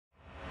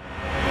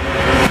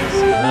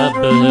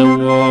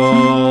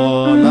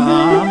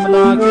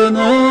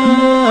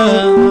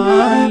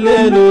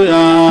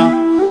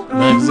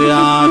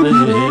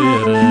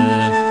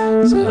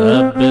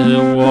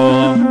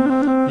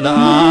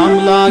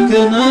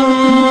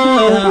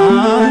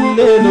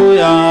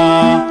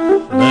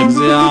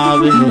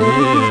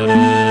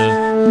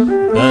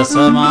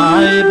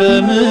በሰማይ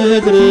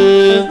በምድር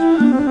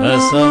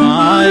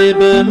በሰማይ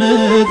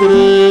በምድር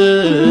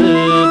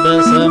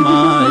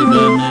በሰማይ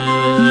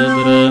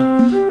በምድር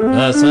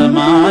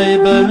በሰማይ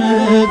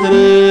በምድር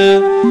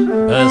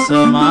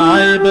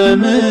በሰማይ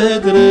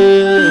በምድር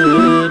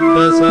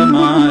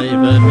በሰማይ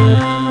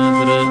በምድር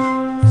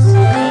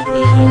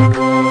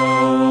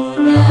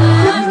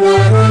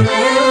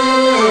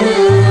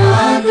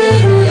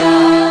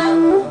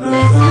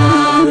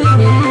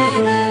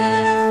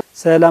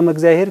ሰላም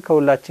እግዚአብሔር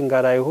ከሁላችን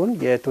ጋር ይሁን።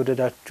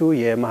 የተወደዳችሁ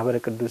የማኅበረ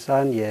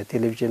ቅዱሳን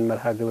የቴሌቭዥን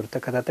መርሃ ግብር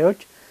ተከታታዮች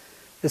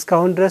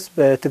እስካሁን ድረስ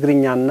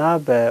በትግርኛና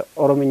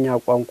በኦሮምኛ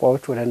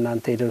ቋንቋዎች ወደ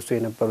እናንተ ይደርሱ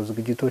የነበሩ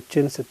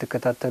ዝግጅቶችን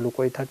ስትከታተሉ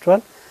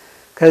ቆይታችኋል።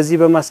 ከዚህ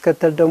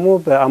በማስከተል ደግሞ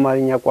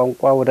በአማርኛ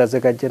ቋንቋ ወደ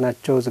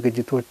አዘጋጀናቸው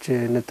ዝግጅቶች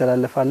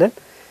እንተላለፋለን።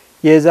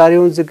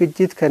 የዛሬውን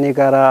ዝግጅት ከኔ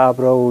ጋር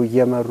አብረው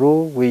እየመሩ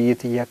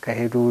ውይይት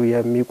እያካሄዱ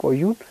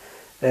የሚቆዩ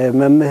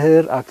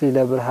መምህር አክሊለ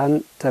ብርሃን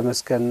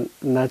ተመስገን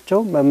ናቸው።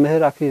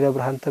 መምህር አክሊለ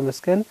ብርሃን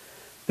ተመስገን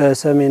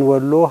በሰሜን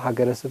ወሎ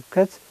ሀገረ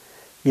ስብከት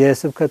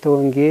የስብከተ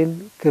ወንጌል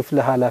ክፍለ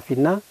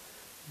ኃላፊና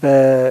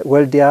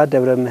በወልዲያ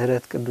ደብረ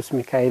ምህረት ቅዱስ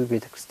ሚካኤል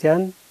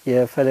ቤተክርስቲያን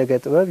የፈለገ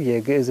ጥበብ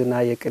የግዕዝና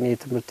የቅኔ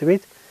ትምህርት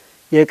ቤት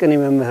የቅኔ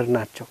መምህር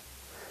ናቸው።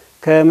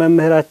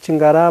 ከመምህራችን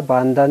ጋራ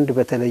በአንዳንድ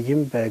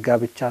በተለይም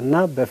በጋብቻና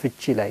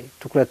በፍቺ ላይ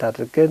ትኩረት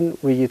አድርገን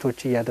ውይይቶች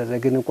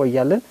እያደረግን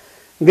እንቆያለን።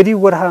 እንግዲህ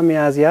ወርሃ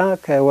ሚያዚያ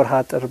ከወርሃ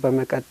ጥር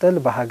በመቀጠል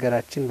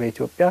በሀገራችን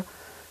በኢትዮጵያ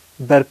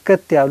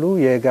በርከት ያሉ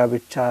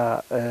የጋብቻ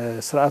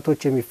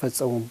ስርዓቶች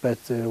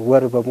የሚፈጸሙበት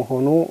ወር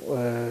በመሆኑ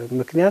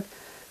ምክንያት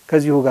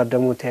ከዚሁ ጋር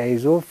ደግሞ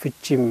ተያይዞ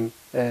ፍቺም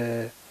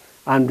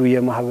አንዱ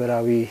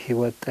የማህበራዊ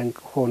ህይወት ጠንቅ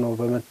ሆኖ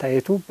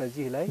በመታየቱ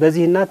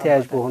በዚህና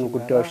ተያያዥ በሆኑ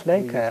ጉዳዮች ላይ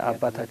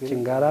ከአባታችን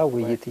ጋራ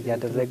ውይይት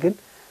እያደረግን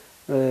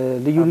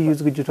ልዩ ልዩ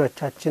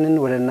ዝግጅቶቻችንን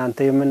ወደ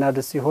እናንተ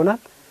የምናደርስ ይሆናል።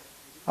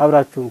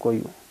 አብራችሁን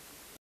ቆዩ።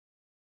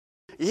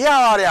 ይህ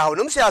ሐዋርያ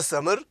አሁንም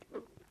ሲያስተምር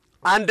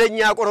አንደኛ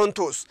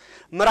ቆሮንቶስ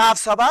ምዕራፍ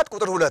 7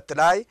 ቁጥር 2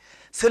 ላይ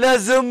ስለ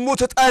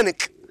ዝሙት ጠንቅ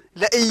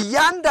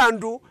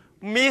ለእያንዳንዱ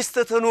ሚስት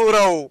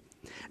ትኑረው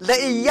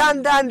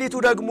ለእያንዳንዲቱ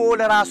ደግሞ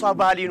ለራሷ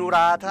ባል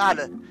ይኑራት አለ።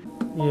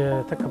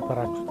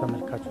 የተከበራችሁ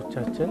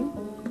ተመልካቾቻችን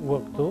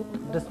ወቅቱ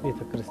ቅድስት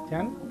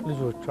ቤተክርስቲያን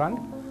ልጆቿን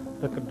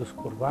በቅዱስ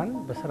ቁርባን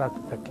በሥርዓተ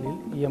ተክሊል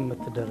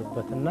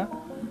የምትደርበትና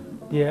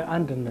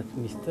የአንድነት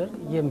ሚስጥር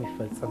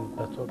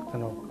የሚፈጸምበት ወቅት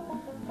ነው።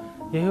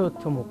 የህይወት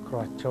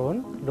ተሞክሯቸውን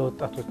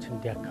ለወጣቶች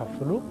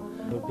እንዲያካፍሉ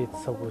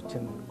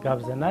ቤተሰቦችን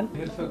ጋብዘናል።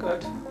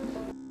 ፈቃድ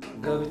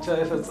ጋብቻ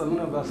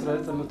የፈጸምነው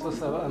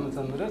በ1970 ዓመተ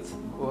ምህረት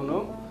ሆኖ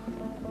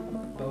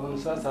በአሁኑ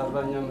ሰዓት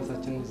 40ኛ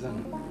ዓመታችን ይዘን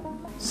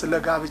ስለ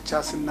ጋብቻ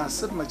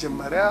ስናስብ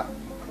መጀመሪያ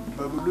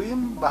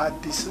በብሉይም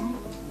በሐዲስም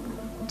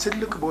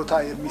ትልቅ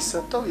ቦታ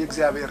የሚሰጠው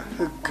የእግዚአብሔር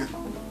ሕግ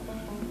ነው።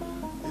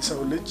 የሰው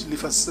ልጅ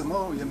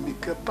ሊፈጽመው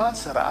የሚገባ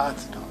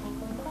ሥርዓት ነው።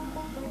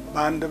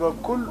 በአንድ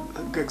በኩል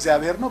ሕግ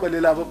እግዚአብሔር ነው፣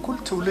 በሌላ በኩል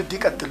ትውልድ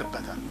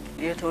ይቀጥልበታል።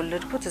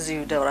 የተወለድኩት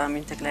እዚሁ ደብረ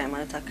አሚን ተክለ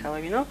ሃይማኖት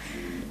አካባቢ ነው።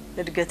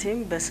 እድገቴም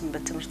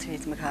በሰንበት ትምህርት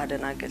ቤት ምክሐ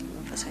ደናግል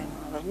መንፈሳዊ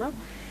ማህበር ነው።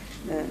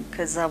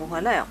 ከዛ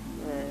በኋላ ያው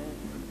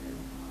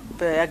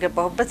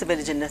ያገባሁበት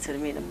በልጅነት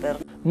እድሜ ነበር።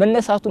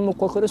 መነሳቱም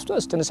እኮ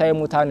ክርስቶስ ትንሳኤ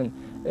ሙታንን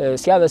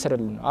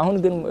ሲያበስርልን አሁን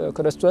ግን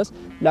ክርስቶስ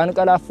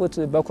ላንቀላፉት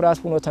በኩራት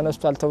ሆኖ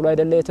ተነስቷል ተብሎ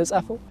አይደለ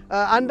የተጻፈው።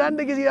 አንዳንድ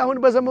ጊዜ አሁን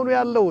በዘመኑ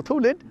ያለው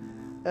ትውልድ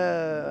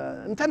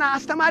እንተና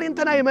አስተማሪ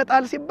እንተና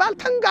ይመጣል ሲባል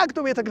ተንጋግቶ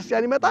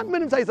ቤተክርስቲያን ይመጣል፣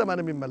 ምንም ሳይሰማ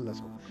ነው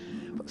የሚመለሰው።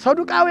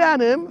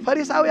 ሰዱቃውያንም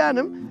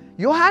ፈሪሳውያንም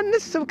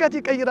ዮሐንስ ስብከት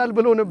ይቀይራል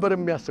ብለው ነበር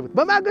የሚያስቡት።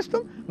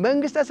 በማግስቱም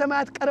መንግስተ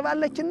ሰማያት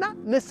ቀርባለችና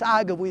ንስሐ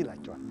ግቡ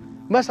ይላቸዋል።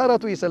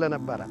 መሰረቱ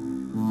ይስለነበረ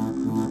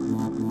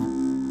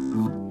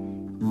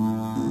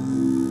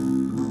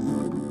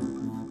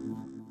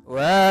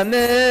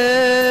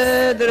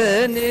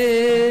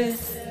ومدرني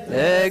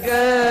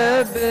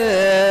تكبر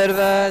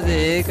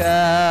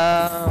بذيكا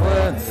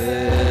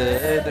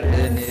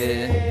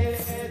ومدرني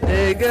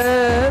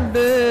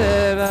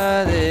تكبر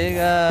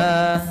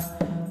بذيكا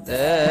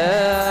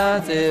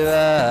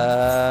تأتيبا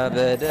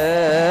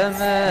بدم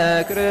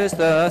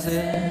كريستوس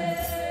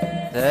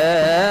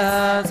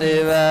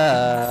تأتيبا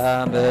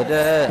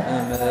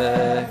بدم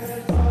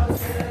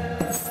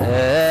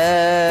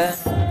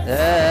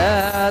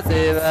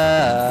تأتيبا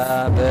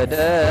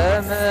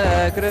بدم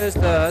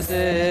كريستوس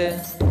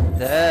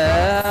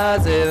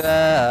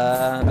تأتيبا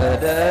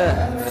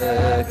بدم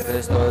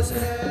كريستوس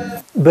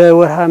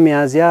በወርሃ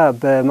ሚያዚያ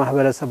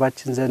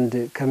በማህበረሰባችን ዘንድ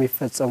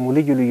ከሚፈጸሙ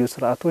ልዩ ልዩ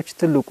ስርዓቶች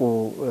ትልቁ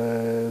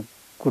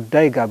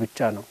ጉዳይ ጋብቻ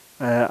ነው።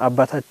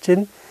 አባታችን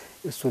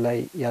እሱ ላይ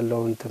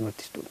ያለውን ትምህርት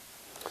ይስጡን።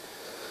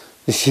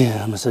 እሺ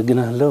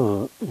አመሰግናለሁ።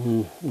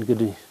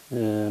 እንግዲህ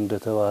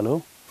እንደተባለው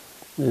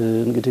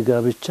እንግዲህ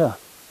ጋብቻ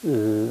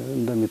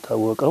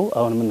እንደሚታወቀው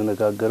አሁን ምን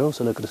እንነጋገረው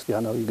ስለ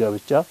ክርስቲያናዊ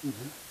ጋብቻ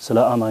ስለ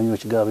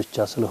አማኞች ጋብቻ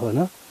ስለሆነ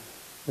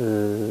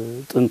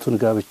ጥንቱን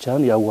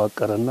ጋብቻን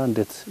ያዋቀረና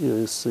እንዴት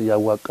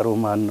ያዋቀረው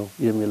ማን ነው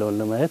የሚለውን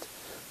ለማየት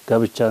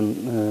ጋብቻን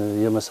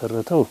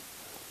የመሰረተው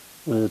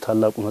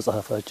ታላቁ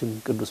መጽሐፋችን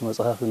ቅዱስ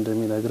መጽሐፍ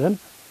እንደሚነግረን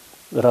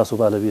ራሱ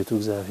ባለቤቱ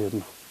እግዚአብሔር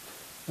ነው።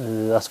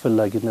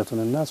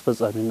 አስፈላጊነቱንና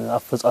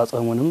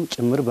አፈጻጸሙንም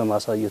ጭምር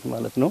በማሳየት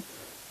ማለት ነው።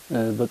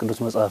 በቅዱስ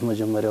መጽሐፍ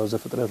መጀመሪያው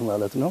ዘፍጥረት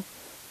ማለት ነው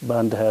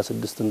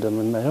በ1:26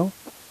 እንደምናየው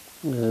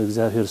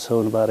እግዚአብሔር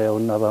ሰውን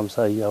ባሪያውና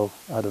በአምሳያው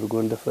አድርጎ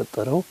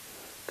እንደፈጠረው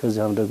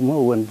ከዚያም ደግሞ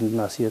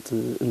ወንድና ሴት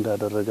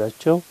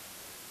እንዳደረጋቸው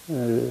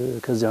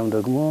ከዚያም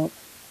ደግሞ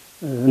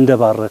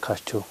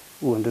እንደባረካቸው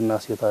ወንድና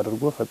ሴት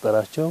አድርጎ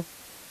ፈጠራቸው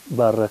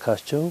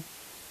ባረካቸው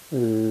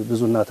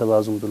ብዙና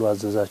ተባዙም ብሎ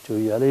አዘዛቸው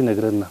እያለ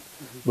ይነግረናል።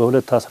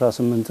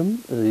 በ2:18ም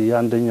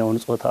የአንደኛውን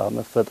ጾታ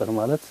መፈጠር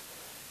ማለት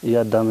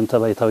የአዳምን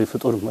ተባይታዊ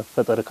ፍጡር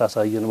መፈጠር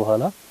ካሳየን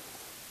በኋላ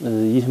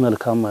ይህ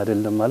መልካም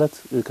አይደለም ማለት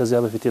ከዚያ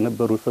በፊት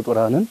የነበሩ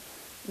ፍጡራንን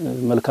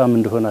መልካም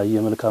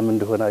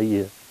እንደሆነ አየ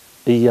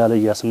እያለ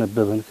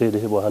ያስነበበን ከሄደ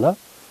በኋላ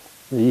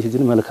ይህ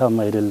ግን መልካም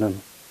አይደለም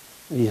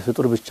ይህ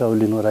ፍጡር ብቻውን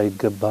ሊኖር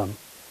አይገባም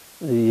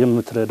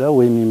የምትረዳው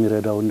ወይም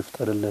የሚረዳው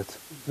እንፍጠርለት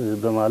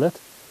በማለት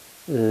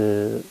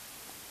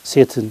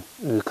ሴትን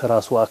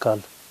ከራሱ አካል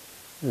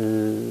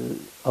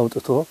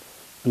አውጥቶ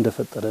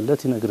እንደፈጠረለት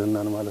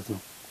ይነግረናል ማለት ነው።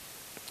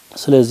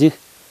 ስለዚህ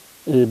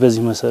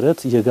በዚህ መሰረት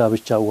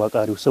የጋብቻ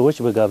አዋቃሪው ሰዎች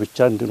በጋብቻ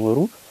እንዲኖሩ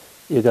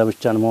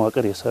የጋብቻን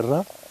መዋቅር የሰራ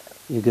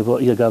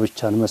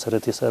የጋብቻን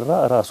መሰረት የሰራ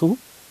ራሱ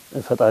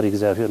ፈጣሪ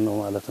እግዚአብሔር ነው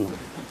ማለት ነው።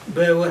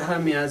 በወርሃ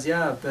ሚያዚያ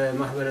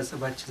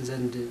በማህበረሰባችን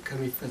ዘንድ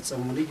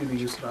ከሚፈጸሙ ልዩ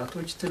ልዩ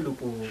ስርዓቶች ትልቁ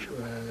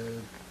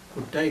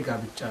ጉዳይ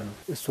ጋብቻ ነው።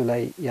 እሱ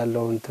ላይ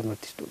ያለውን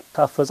ትምህርት ይስጡ።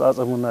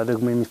 ታፈጻጸሙና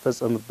ደግሞ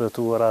የሚፈጸምበት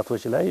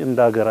ወራቶች ላይ እንደ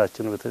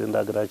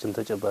ሀገራችን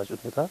ተጨባጭ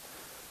ሁኔታ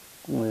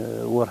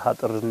ወርሃ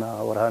ጥርና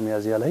ወርሃ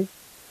ሚያዚያ ላይ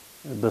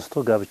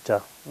በስቶ ጋብቻ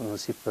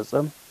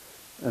ሲፈጸም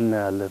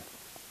እናያለን።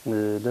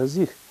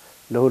 ለዚህ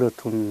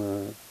ለሁለቱም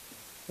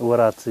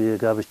ወራት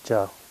የጋብቻ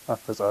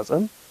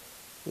አፈጻጸም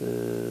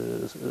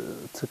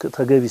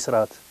ተገቢ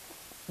ስርዓት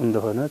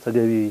እንደሆነ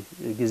ተገቢ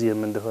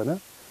ጊዜም እንደሆነ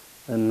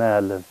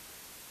እናያለን።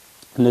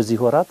 እነዚህ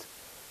ወራት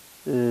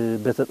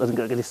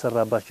በተጠንቀቅ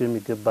ሊሰራባቸው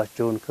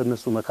የሚገባቸውን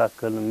ከነሱ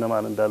መካከል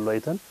እነማን እንዳሉ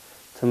አይተን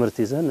ትምህርት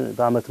ይዘን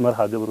በአመት መርሃ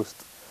ግብር ውስጥ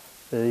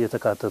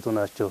የተካተቱ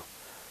ናቸው።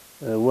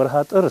 ወርሃ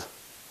ጥር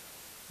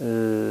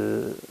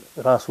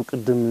ራሱ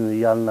ቅድም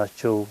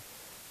ያልናቸው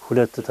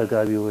ሁለት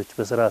ተጋቢዎች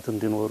በስርዓት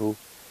እንዲኖሩ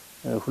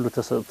ሁሉ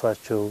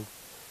ተሰጥቷቸው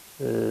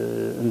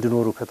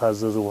እንዲኖሩ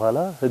ከታዘዙ በኋላ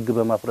ህግ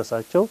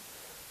በማፍረሳቸው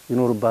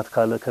ይኖርባት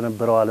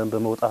ከነበረው ዓለም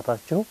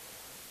በመውጣታቸው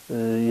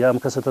ያም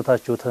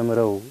ከሰተታቸው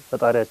ተምረው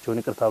ፈጣሪያቸውን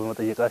ይቅርታ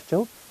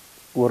በመጠየቃቸው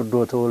ወርዶ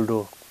ተወልዶ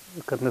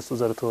ከነሱ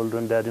ዘር ተወልዶ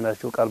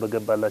እንዲያድናቸው ቃል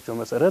በገባላቸው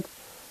መሰረት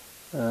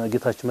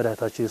ጌታችን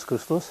መድኃኒታችን ኢየሱስ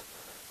ክርስቶስ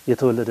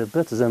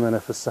የተወለደበት ዘመነ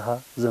ፍስሐ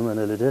ዘመነ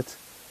ልደት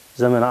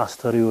ዘመነ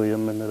አስተሪዮ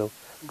የምንለው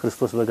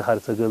ክርስቶስ በገሃድ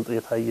ተገልጦ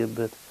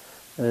የታየበት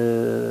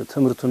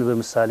ትምህርቱን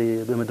በምሳሌ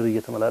በመድር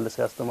እየተመላለሰ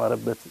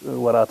ያስተማረበት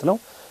ወራት ነው።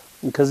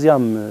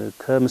 ከዚያም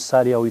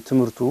ከምሳሌያዊ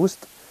ትምህርቱ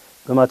ውስጥ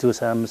በማቴዎስ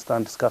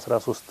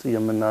 25:1-13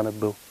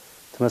 የምናነበው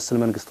ትመስል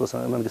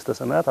መንግስተ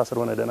ሰማያት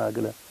 10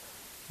 ደናግል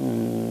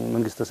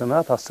መንግስተ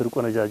ሰማያት 10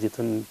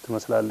 ቆነጃጅትን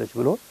ትመስላለች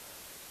ብሎ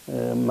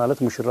ማለት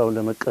ሙሽራውን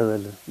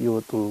ለመቀበል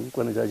የወጡ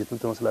ቆነጃጅትን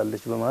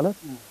ትመስላለች በማለት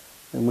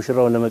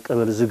ሙሽራውን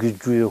ለመቀበል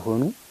ዝግጁ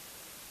የሆኑ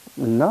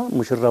እና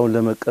ሙሽራውን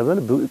ለመቀበል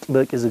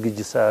በቂ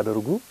ዝግጅት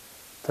ሳያደርጉ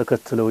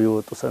ተከትለው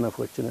የወጡ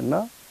ሰነፎችንና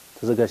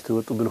ተዘጋጅተው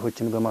የወጡ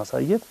ብልሆችን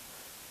በማሳየት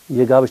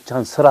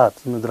የጋብቻን ስርዓት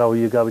ምድራዊ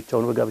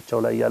የጋብቻውን በጋብቻው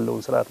ላይ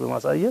ያለውን ስርዓት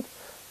በማሳየት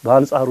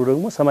በአንጻሩ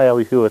ደግሞ ሰማያዊ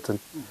ህይወትን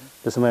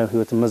ለሰማያዊ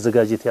ህይወትን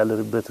መዘጋጀት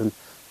ያለበትን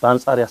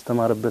በአንጻር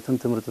ያስተማረበትን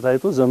ትምህርት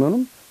ታይቶ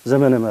ዘመኑም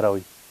ዘመነ መራዊ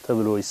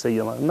ተብሎ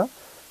ይሰየማልና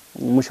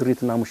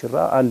ሙሽሪትና ሙሽራ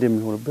አንድ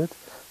የሚሆኑበት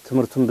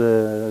ትምህርቱን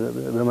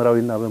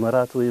በመራዊና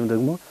በመራት ወይም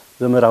ደግሞ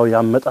በመራዊ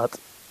አመጣጥ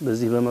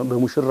በዚህ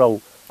በሙሽራው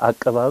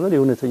አቀባበል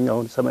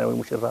የእውነተኛውን ሰማያዊ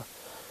ሙሽራ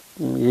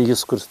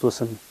የኢየሱስ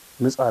ክርስቶስን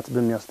ምጽአት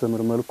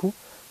በሚያስተምር መልኩ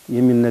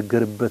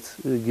የሚነገርበት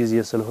ጊዜ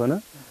ስለሆነ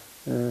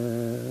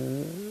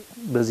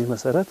በዚህ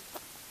መሰረት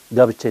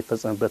ጋብቻ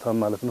ይፈጸምበታል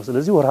ማለት ነው።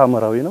 ስለዚህ ወርሃ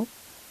መራዊ ነው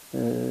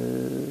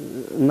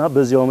እና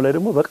በዚያውም ላይ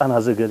ደግሞ በቃና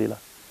ዘገሊላ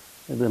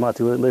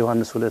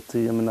በዮሐንስ 2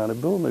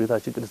 የምናነበው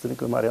እመቤታችን ቅድስት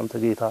ድንግል ማርያም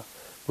ተገይታ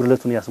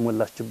ጉድለቱን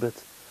ያስሞላችበት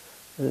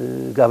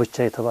ጋብቻ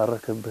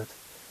የተባረከበት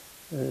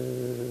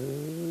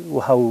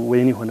ውሃው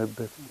ወይን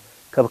የሆነበት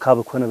ከብካብ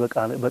ሆነ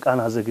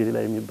በቃና ዘገሊላ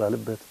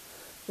የሚባልበት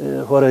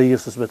ሆረ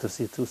ኢየሱስ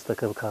በትርሲት ውስጥ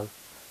ተከብካብ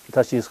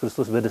ጌታችን ኢየሱስ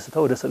ክርስቶስ በደስታ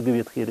ወደ ሰርግ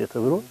ቤት ሄደ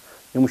ተብሎ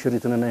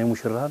የሙሽሪትንና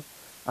የሙሽራን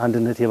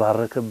አንድነት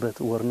የባረከበት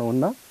ወር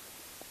ነውና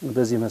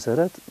በዚህ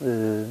መሰረት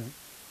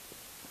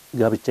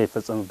ጋብቻ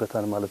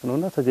ይፈጸምበታል ማለት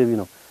ነውና ተገቢ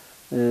ነው።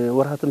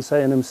 ወርሃ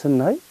ትንሣኤንም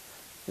ስናይ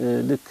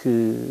ልክ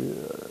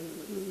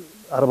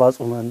 40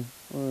 ጾመን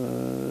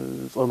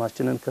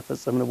ጾማችንን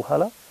ከፈጸምን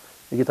በኋላ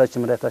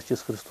የጌታችን መድኃኒታችን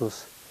ኢየሱስ ክርስቶስ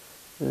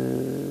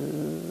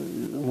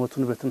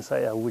ሞቱን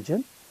በትንሣኤ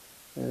አውጀን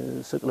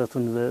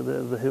ስቅለቱን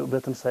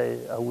በትንሣኤ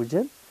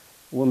አውጀን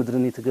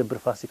ወምድርን የተገብር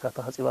ፋሲካ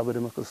ታጽባ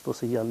በደመ ክርስቶስ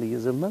እያልን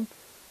እየዘመን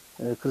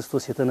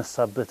ክርስቶስ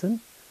የተነሳበትን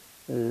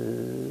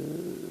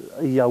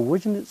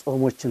እያወጅን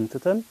ጾሞችን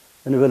ትተን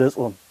እንበለ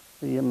ጾም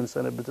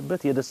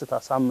የምንሰነብትበት የደስታ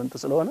ሳምንት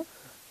ስለሆነ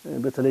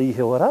በተለይ ይሄ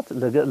ወራት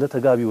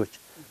ለተጋቢዎች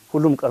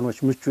ሁሉም ቀኖች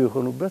ምቹ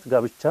የሆኑበት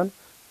ጋብቻን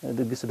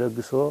ድግስ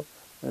ደግሶ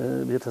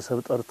ቤተሰብ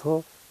ጠርቶ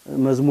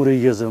መዝሙር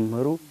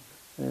እየዘመሩ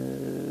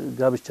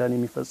ጋብቻን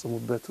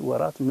የሚፈጽሙበት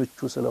ወራት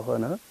ምቹ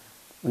ስለሆነ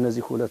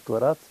እነዚህ ሁለት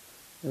ወራት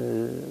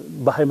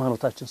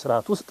በሃይማኖታችን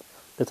ስርዓት ውስጥ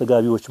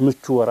ለተጋቢዎች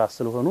ምቹ ወራት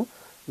ስለሆኑ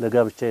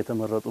ለጋብቻ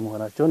የተመረጡ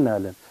መሆናቸው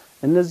እናያለን።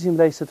 እነዚህም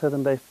ላይ ስህተት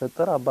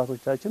እንዳይፈጠር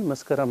አባቶቻችን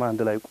መስከረም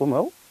አንድ ላይ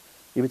ቆመው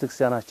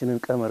የቤተክርስቲያናችንን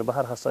ቀመር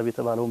ባህር ሐሳብ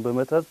የተባለውን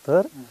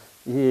በመተርተር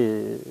ይሄ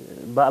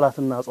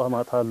በዓላትና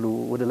ጾማት አሉ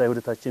ወደ ላይ ወደ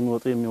ታች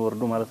የሚወጡ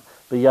የሚወርዱ ማለት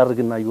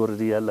በያርግና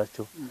ይወርድ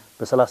ያላቸው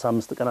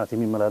በ35 ቀናት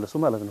የሚመላለሱ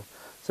ማለት ነው።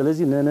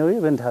 ስለዚህ ነነዌ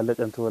በእንዲህ ያለ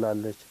ቀን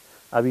ትወላለች፣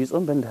 አብይ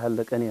ጾም በእንዲህ ያለ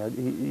ቀን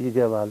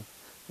ይገባል፣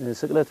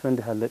 ስቅለት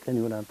በእንዲህ ያለ ቀን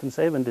ይውላል፣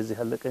 ትንሳኤ በእንደዚህ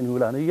ያለ ቀን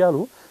ይውላል እያሉ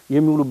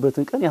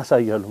የሚውሉበትን ቀን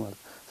ያሳያሉ ማለት።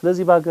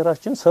 ስለዚህ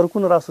በአገራችን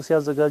ሰርኩን ራሱ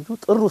ሲያዘጋጁ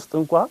ጥር ውስጥ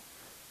እንኳን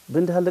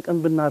በእንዲህ ያለ ቀን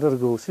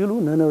ብናደርገው ሲሉ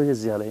ነነዌ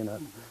እዚያ ላይ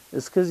ናት።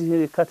 እስከዚህ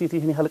የካቲት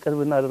ይህን ያህል ቀን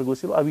ብናደርገው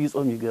ሲሉ አብይ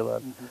ጾም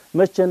ይገባል።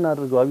 መቼ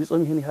እናድርገው? አብይ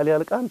ጾም ይህን ያህል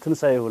ያልቃን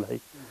ትንሳኤው ላይ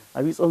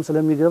አብይ ጾም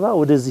ስለሚገባ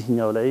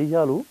ወደዚህኛው ላይ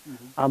እያሉ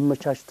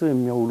አመቻችተው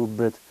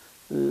የሚያውሉበት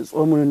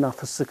ጾሙንና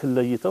ፍስክን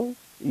ለይተው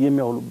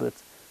የሚያውሉበት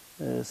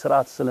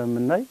ስርዓት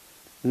ስለምናይ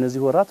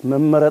እነዚህ ወራት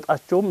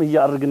መመረጣቸውም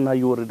እያርግና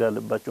ይወርድ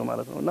ያለባቸው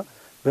ማለት ነውና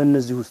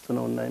በእነዚህ ውስጥ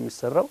ነውና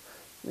የሚሰራው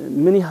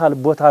ምን ያህል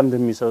ቦታ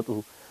እንደሚሰጡ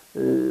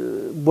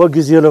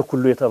በጊዜ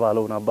ለኩሉ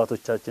የተባለውን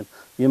አባቶቻችን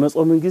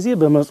የመጾምን ጊዜ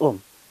በመጾም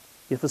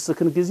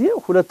የፍስክን ጊዜ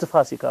ሁለት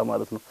ፋሲካ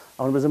ማለት ነው።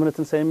 አሁን በዘመነ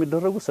ትንሳኤ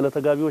የሚደረጉ ስለ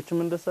ተጋቢዎችም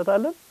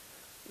እንደሰታለን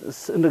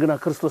እንደገና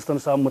ክርስቶስ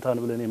ተንሥአ እሙታን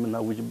ብለን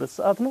የምናውጅበት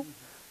ሰዓት ነው።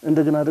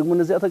 እንደገና ደግሞ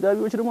እነዚያ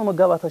ተጋቢዎች ደግሞ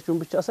መጋባታቸውን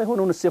ብቻ ሳይሆን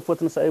እነሱ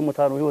ትንሣኤ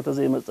እሙታን ሕይወተ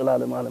ዘየመጽእ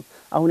ለዓለም ዓለም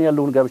አሁን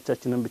ያለውን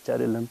ጋብቻችንን ብቻ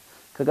አይደለም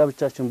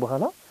ከጋብቻችን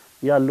በኋላ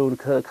ያለውን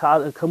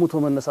ከሙቶ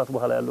መነሳት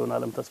በኋላ ያለውን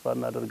ዓለም ተስፋ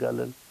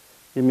እናደርጋለን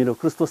የሚለው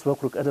ክርስቶስ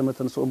በኩር ቀደመ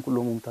ተንሥኦም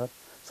ኩሎሙ እሙታን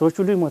ሰዎች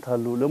ሁሉ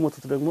ይሞታሉ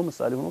ለሞቱት ደግሞ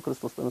ምሳሌ ሆኖ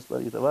ክርስቶስ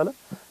ተነስቷል እየተባለ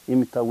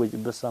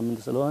የሚታወጅበት ሳምንት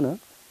ስለሆነ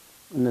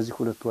እነዚህ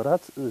ሁለት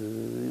ወራት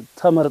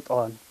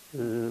ተመርጠዋል።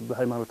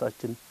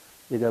 በሃይማኖታችን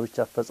የጋብቻ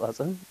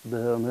አፈጻጸም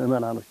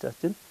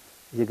በምእመናኖቻችን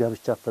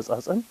የጋብቻ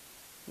አፈጻጸም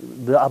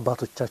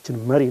በአባቶቻችን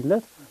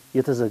መሪነት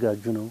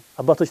የተዘጋጁ ነው።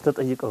 አባቶች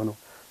ተጠይቀው ነው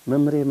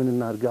መምሬ ምን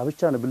እናድርግ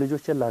ጋብቻ ነው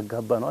ልጆችን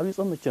ላጋባ ነው አብይ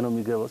ጾም መቼ ነው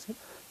የሚገባው ሲል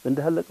እንደ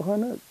ያለ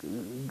ከሆነ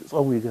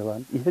ጾሙ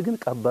ይገባል። ይሄ ግን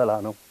ቀበላ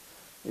ነው።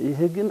 ይሄ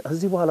ግን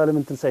እዚህ በኋላ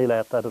ለምን ትንሳኤ ላይ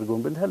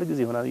አታደርገውም በእንደ ያለ ጊዜ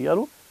ይሆናል እያሉ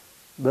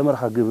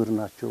በመርሃ ግብር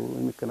ናቸው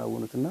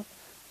የሚከናወኑትና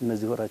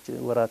እነዚህ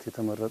ወራት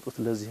የተመረጡት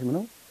ለዚህም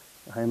ነው።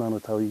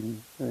 ሃይማኖታዊ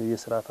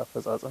የሥርዓት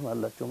አፈጻጸም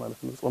አላቸው ማለት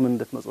ነው። ጾም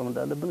እንዴት መጾም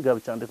እንዳለብን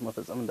ጋብቻ እንዴት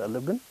መፈጸም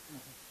እንዳለብን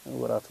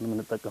ወራቱን ምን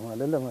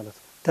ተጠቀማለን ለማለት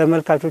ነው።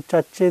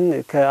 ተመልካቾቻችን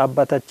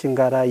ከአባታችን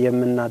ጋራ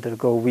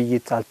የምናደርገው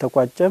ውይይት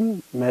አልተቋጨም።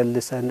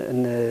 መልሰን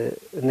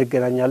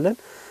እንገናኛለን።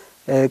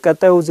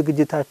 ቀጣዩ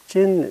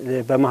ዝግጅታችን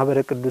በማኅበረ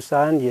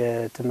ቅዱሳን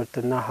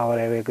የትምህርትና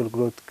ሐዋርያዊ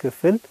አገልግሎት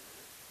ክፍል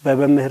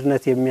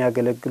በመምህርነት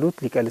የሚያገለግሉት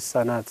ሊቀ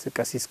ልሳናት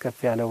ቀሲስ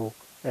ከፍያለው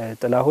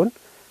ጥላሁን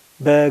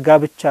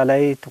በጋብቻ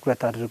ላይ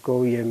ትኩረት አድርገው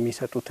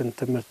የሚሰጡትን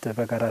ትምህርት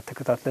በጋራ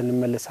ተከታትለን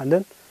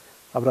እንመለሳለን።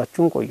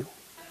 አብራችሁን ቆዩ።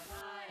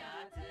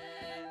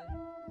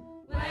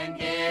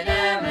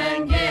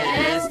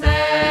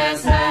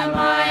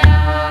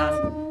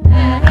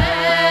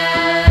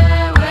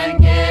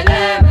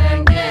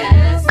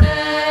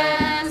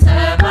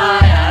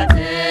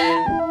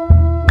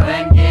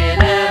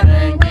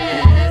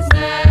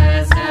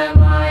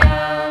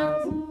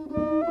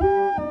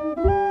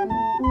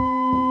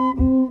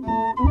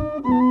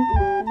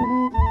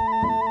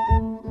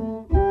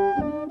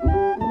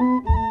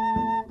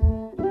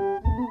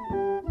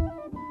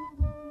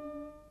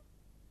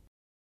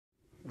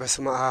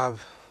 በስመ አብ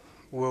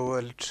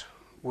ወወልድ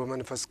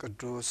ወመንፈስ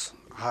ቅዱስ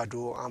አሐዱ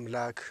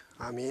አምላክ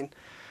አሜን።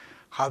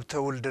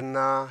 ሀብተ ውልድና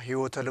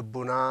ሕይወተ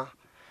ልቡና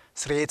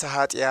ስርየተ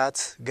ኃጢአት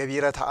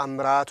ገቢረ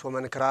ተአምራት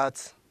ወመንክራት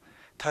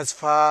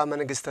ተስፋ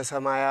መንግሥተ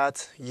ሰማያት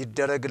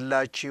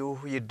ይደረግላችሁ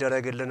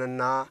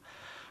ይደረግልንና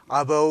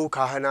አበው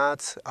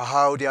ካህናት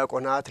አሃው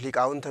ዲያቆናት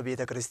ሊቃውንተ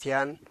ቤተ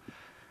ክርስቲያን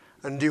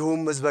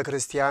እንዲሁም ሕዝበ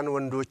ክርስቲያን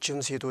ወንዶችም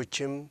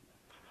ሴቶችም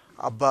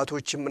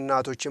አባቶችም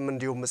እናቶችም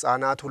እንዲሁም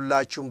ሕፃናት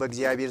ሁላችሁም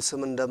በእግዚአብሔር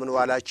ስም እንደምን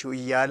ዋላችሁ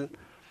እያል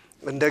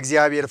እንደ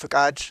እግዚአብሔር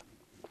ፍቃድ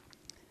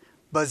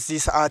በዚህ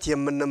ሰዓት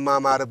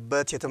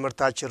የምንማማርበት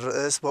የትምህርታችን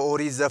ርዕስ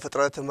በኦሪት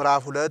ዘፍጥረት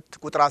ምዕራፍ 2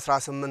 ቁጥር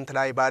 18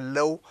 ላይ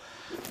ባለው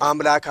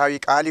አምላካዊ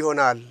ቃል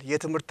ይሆናል።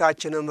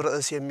 የትምህርታችንም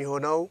ርዕስ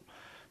የሚሆነው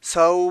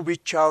ሰው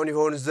ብቻውን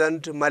ይሆን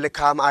ዘንድ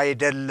መልካም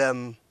አይደለም።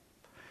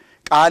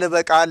 ቃል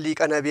በቃል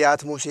ሊቀ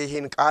ነቢያት ሙሴ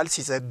ይህን ቃል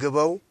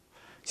ሲዘግበው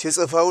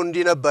ሲጽፈው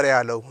እንዲህ ነበር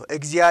ያለው።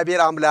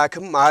 እግዚአብሔር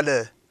አምላክም አለ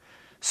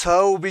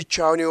ሰው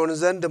ብቻውን ይሆን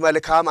ዘንድ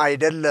መልካም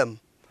አይደለም፣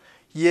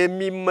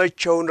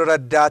 የሚመቸውን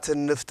ረዳት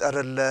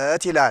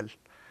እንፍጠርለት ይላል።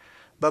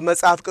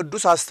 በመጽሐፍ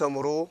ቅዱስ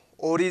አስተምሮ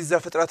ኦሪት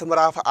ዘፍጥረት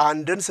ምዕራፍ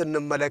 1ን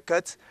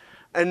ስንመለከት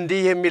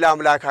እንዲህ የሚል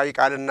አምላካዊ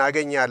ቃል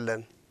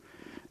እናገኛለን።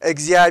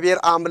 እግዚአብሔር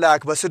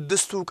አምላክ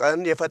በስድስቱ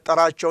ቀን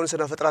የፈጠራቸውን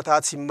ስነ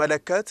ፍጥረታት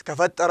ሲመለከት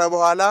ከፈጠረ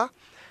በኋላ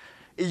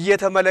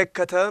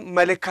እየተመለከተ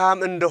መልካም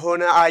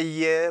እንደሆነ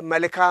አየ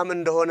መልካም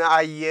እንደሆነ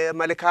አየ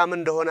መልካም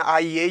እንደሆነ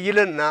አየ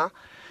ይልና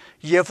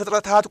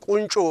የፍጥረታት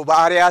ቁንጮ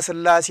በአርያ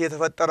ሥላሴ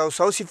የተፈጠረው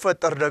ሰው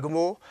ሲፈጠር ደግሞ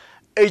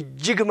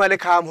እጅግ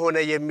መልካም ሆነ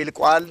የሚል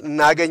ቃል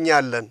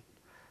እናገኛለን።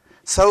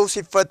 ሰው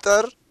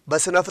ሲፈጠር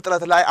በስነ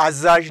ፍጥረት ላይ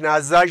አዛዥ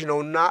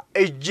ነውና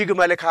እጅግ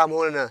መልካም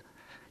ሆነ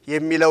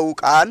የሚለው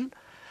ቃል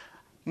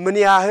ምን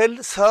ያህል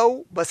ሰው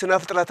በስነ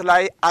ፍጥረት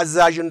ላይ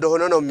አዛዥ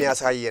እንደሆነ ነው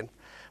የሚያሳየን።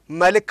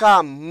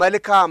 መልካም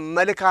መልካም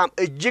መልካም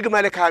እጅግ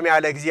መልካም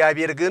ያለ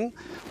እግዚአብሔር ግን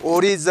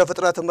ኦሪት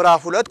ዘፍጥረት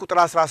ምዕራፍ 2 ቁጥር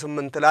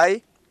 18 ላይ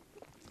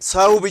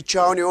ሰው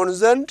ብቻውን ይሆን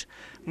ዘንድ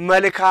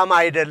መልካም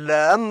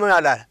አይደለም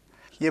አለ።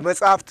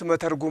 የመጻሕፍት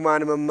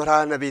መተርጉማን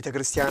መምህራን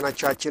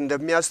ቤተክርስቲያናችን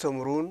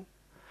እንደሚያስተምሩን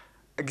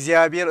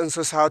እግዚአብሔር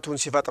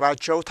እንስሳቱን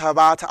ሲፈጥራቸው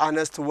ተባት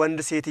አነስት ወንድ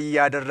ሴት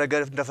ያደረገ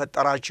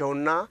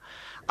እንደፈጠራቸውና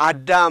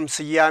አዳም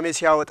ስያሜ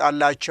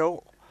ሲያወጣላቸው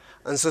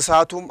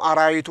እንስሳቱም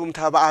አራዊቱም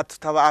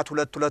ተባት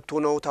ሁለት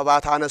ነው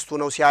ተባት አነስቱ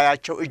ነው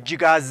ሲያያቸው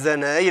እጅግ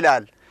አዘነ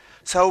ይላል።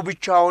 ሰው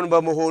ብቻውን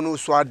በመሆኑ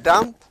እሱ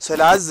አዳም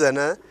ስላዘነ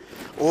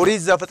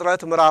ኦሪት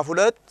ዘፍጥረት ምዕራፍ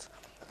 2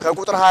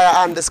 ከቁጥር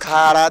 21 እስከ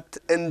 24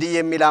 እንዲህ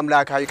የሚል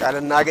አምላካዊ ቃል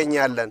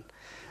እናገኛለን።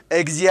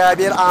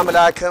 እግዚአብሔር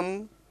አምላክም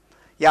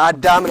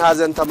የአዳምን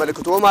ሐዘን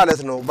ተመልክቶ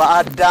ማለት ነው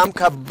በአዳም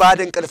ከባድ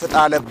እንቅልፍ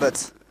ጣለበት፣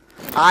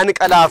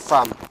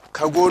 አንቀላፋም።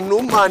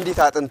 ከጎኑም አንዲት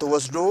አጥንት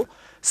ወስዶ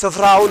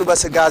ስፍራውን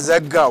በስጋ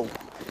ዘጋው።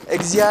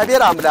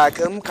 እግዚአብሔር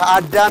አምላክም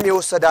ከአዳም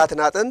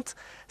የወሰዳትን አጥንት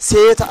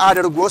ሴት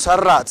አድርጎ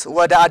ሰራት፣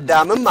 ወደ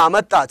አዳምም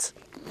አመጣት።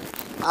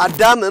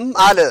 አዳምም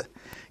አለ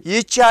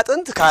ይህች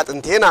አጥንት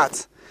ከአጥንቴ ናት፣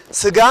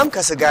 ስጋም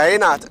ከስጋዬ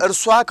ናት፣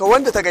 እርሷ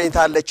ከወንድ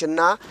ተገኝታለችና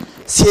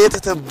ሴት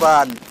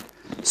ትባል።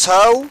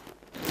 ሰው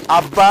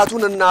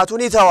አባቱን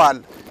እናቱን ይተዋል፣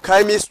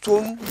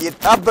 ከሚስቱም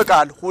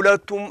ይጣበቃል፣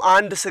 ሁለቱም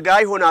አንድ ስጋ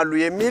ይሆናሉ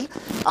የሚል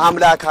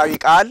አምላካዊ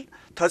ቃል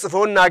ተጽፎ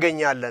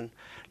እናገኛለን።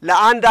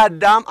 ለአንድ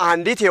አዳም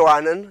አንዲት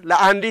ሔዋንን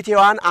ለአንዲት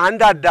ሔዋን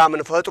አንድ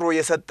አዳምን ፈጥሮ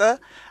የሰጠ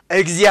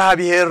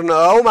እግዚአብሔር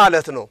ነው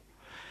ማለት ነው።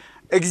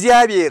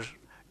 እግዚአብሔር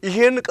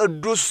ይህን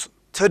ቅዱስ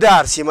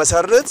ትዳር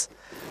ሲመሰርት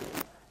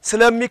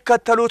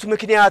ስለሚከተሉት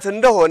ምክንያት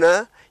እንደሆነ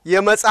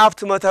የመጻሕፍት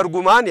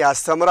መተርጉማን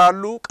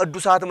ያስተምራሉ።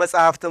 ቅዱሳት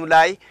መጻሕፍትም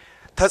ላይ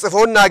ተጽፎ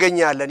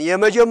እናገኛለን።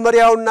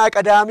 የመጀመሪያውና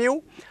ቀዳሚው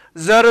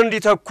ዘር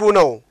እንዲተኩ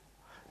ነው።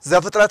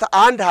 ዘፍጥረት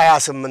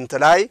 1:28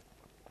 ላይ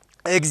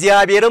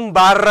እግዚአብሔርም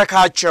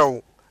ባረካቸው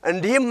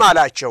እንዲህም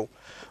አላቸው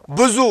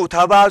ብዙ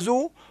ተባዙ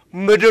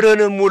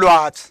ምድርን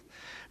ሙሏት።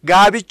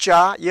 ጋብቻ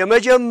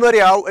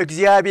የመጀመሪያው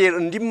እግዚአብሔር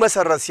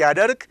እንዲመሰረት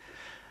ሲያደርግ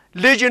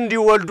ልጅ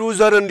እንዲወልዱ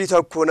ዘር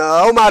እንዲተኩ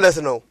ነው ማለት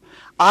ነው።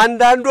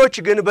 አንዳንዶች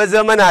ግን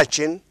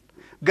በዘመናችን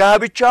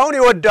ጋብቻውን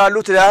ይወዳሉ፣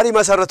 ትዳር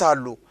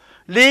ይመሰርታሉ።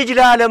 ልጅ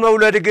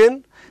ላለመውለድ ግን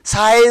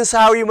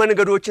ሳይንሳዊ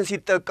መንገዶችን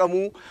ሲጠቀሙ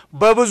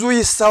በብዙ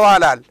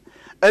ይስተዋላል።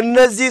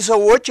 እነዚህ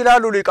ሰዎች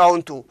ይላሉ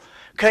ሊቃውንቱ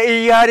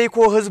ከኢያሪኮ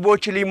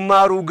ህዝቦች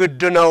ሊማሩ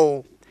ግድ ነው።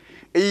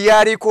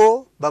 ኢያሪኮ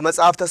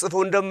በመጽሐፍ ተጽፎ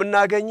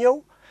እንደምናገኘው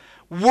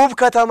ውብ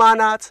ከተማ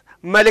ናት፣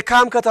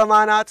 መልካም ከተማ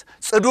ናት፣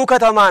 ጽዱ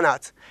ከተማ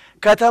ናት።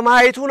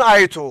 ከተማይቱን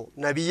አይቶ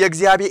ነቢየ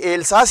እግዚአብሔር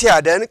ኤልሳ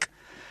ሲያደንቅ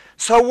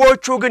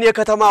ሰዎቹ ግን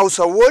የከተማው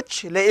ሰዎች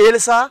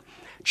ለኤልሳ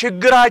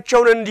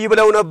ችግራቸውን እንዲህ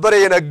ብለው ነበር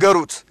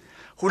የነገሩት።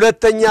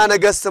 ሁለተኛ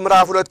ነገሥት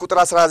ምዕራፍ 2 ቁጥር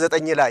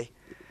 19 ላይ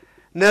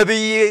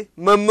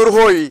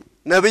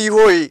ነቢይ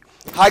ሆይ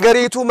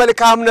ሀገሪቱ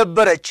መልካም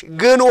ነበረች፣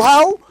 ግን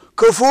ውሃው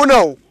ክፉ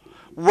ነው፣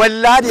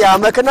 ወላድ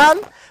ያመክናል፣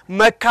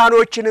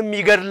 መካኖችንም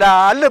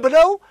ይገድላል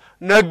ብለው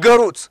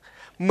ነገሩት።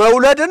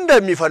 መውለድ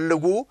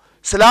እንደሚፈልጉ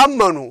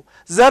ስላመኑ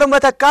ዘር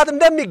መተካት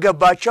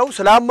እንደሚገባቸው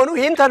ስላመኑ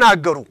ይህን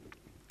ተናገሩ።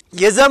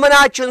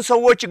 የዘመናችን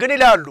ሰዎች ግን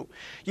ይላሉ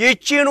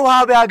ይህችን ውሃ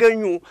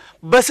ቢያገኙ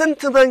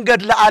በስንት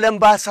መንገድ ለዓለም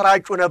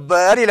ባሰራጩ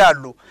ነበር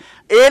ይላሉ።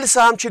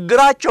 ኤልሳም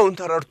ችግራቸውን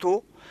ተረድቶ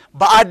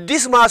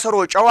በአዲስ ማሰሮ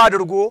ጨው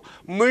አድርጎ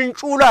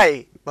ምንጩ ላይ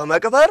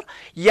በመቅበር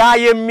ያ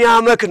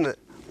የሚያመክን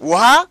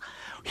ውሃ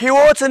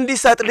ሕይወት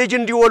እንዲሰጥ ልጅ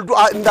እንዲወልዱ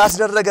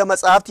እንዳስደረገ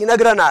መጽሐፍት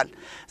ይነግረናል።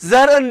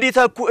 ዘር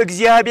እንዲተኩ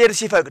እግዚአብሔር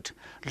ሲፈቅድ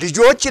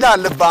ልጆች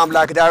ይላል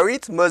በአምላክ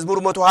ዳዊት መዝሙር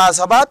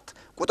 127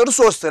 ቁጥር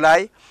 3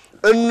 ላይ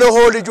እነሆ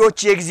ልጆች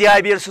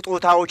የእግዚአብሔር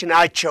ስጦታዎች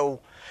ናቸው፣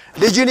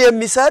 ልጅን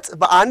የሚሰጥ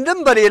በአንድም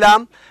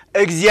በሌላም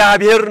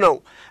እግዚአብሔር ነው።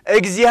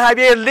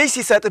 እግዚአብሔር ልጅ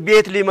ሲሰጥ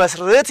ቤት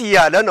ሊመስርት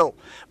እያለ ነው።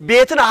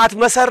 ቤትን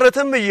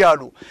አትመሰርትም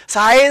እያሉ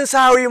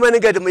ሳይንሳዊ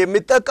መንገድ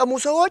የሚጠቀሙ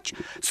ሰዎች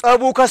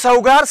ጸቡ ከሰው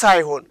ጋር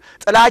ሳይሆን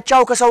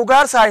ጥላቻው ከሰው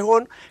ጋር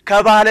ሳይሆን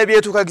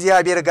ከባለቤቱ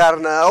ከእግዚአብሔር ጋር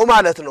ነው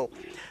ማለት ነው።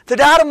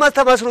 ትዳር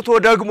ተመስርቶ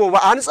ደግሞ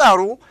በአንጻሩ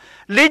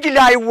ልጅ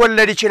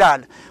ላይወለድ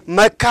ይችላል፣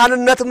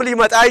 መካንነትም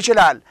ሊመጣ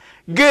ይችላል።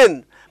 ግን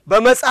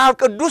በመጽሐፍ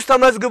ቅዱስ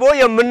ተመዝግቦ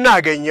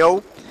የምናገኘው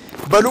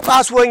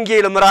በሉቃስ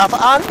ወንጌል ምዕራፍ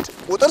 1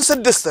 ቁጥር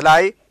 6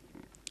 ላይ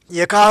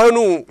የካህኑ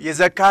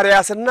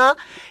የዘካርያስና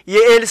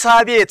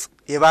የኤልሳቤጥ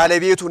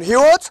የባለቤቱን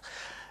ሕይወት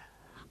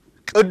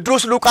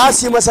ቅዱስ ሉቃስ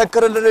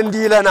ሲመሰክርልን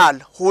እንዲህ ይለናል።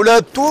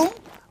 ሁለቱም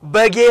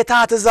በጌታ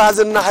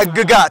ትእዛዝና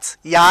ሕግጋት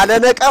ያለ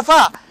ነቀፋ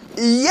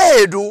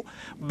እየሄዱ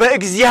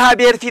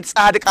በእግዚአብሔር ፊት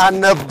ጻድቃን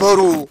ነበሩ።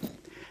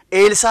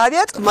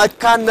 ኤልሳቤጥ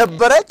መካን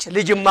ነበረች፣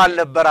 ልጅም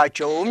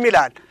አልነበራቸውም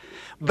ይላል።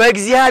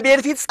 በእግዚአብሔር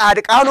ፊት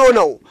ጻድቃን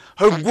ሆነው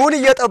ሕጉን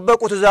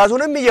እየጠበቁ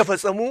ትእዛዙንም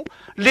እየፈጸሙ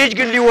ልጅ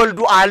ግን ሊወልዱ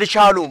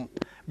አልቻሉም።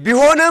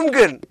 ቢሆንም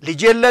ግን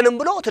ልጅ የለንም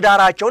ብሎ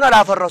ትዳራቸውን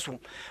አላፈረሱም።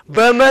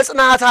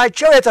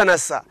 በመጽናታቸው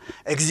የተነሳ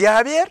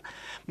እግዚአብሔር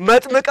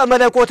መጥምቀ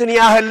መለኮትን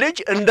ያህል ልጅ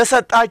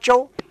እንደሰጣቸው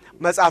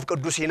መጽሐፍ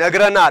ቅዱስ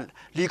ይነግረናል።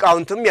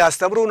 ሊቃውንትም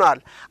ያስተምሩናል።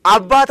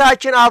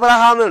 አባታችን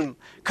አብርሃምም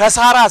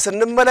ከሳራ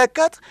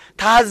ስንመለከት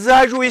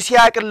ታዛዡ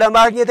ይስሐቅን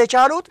ለማግኘት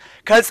የቻሉት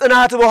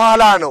ከጽናት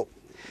በኋላ ነው።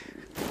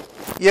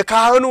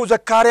 የካህኑ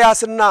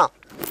ዘካርያስና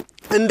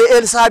እንደ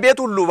ኤልሳቤጥ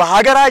ሁሉ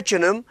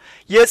በሀገራችንም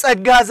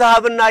የጸጋ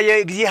ዛብና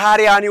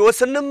የእግዚአብሔርን ሕይወት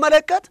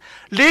ስንመለከት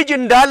ልጅ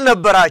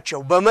እንዳልነበራቸው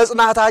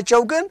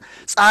በመጽናታቸው ግን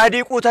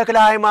ጻድቁ ተክለ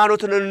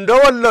ሃይማኖትን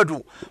እንደወለዱ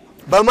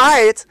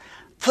በማየት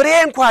ፍሬ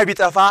እንኳን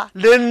ቢጠፋ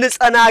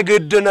ልንጸና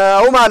ግድ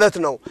ነው ማለት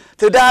ነው።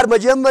 ትዳር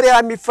መጀመሪያ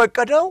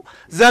የሚፈቀደው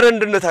ዘር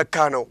እንድንተካ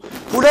ነው።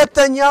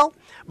 ሁለተኛው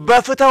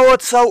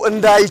በፍትወት ሰው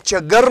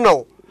እንዳይቸገር ነው።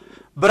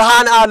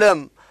 ብርሃን ዓለም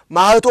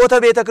ማህቶተ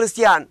ቤተ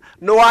ክርስቲያን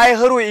ንዋይ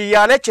ህሩ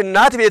እያለች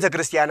እናት ቤተ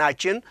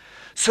ክርስቲያናችን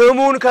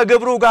ስሙን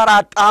ከግብሩ ጋር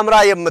አጣምራ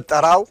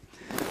የምትጠራው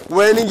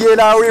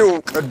ወንጌላዊው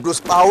ቅዱስ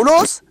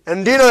ጳውሎስ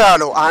እንዲህ ነው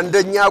ያለው።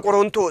 አንደኛ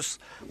ቆሮንቶስ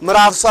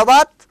ምዕራፍ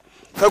 7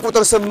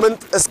 ከቁጥር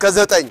 8 እስከ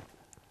 9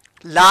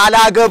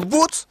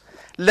 ላላገቡት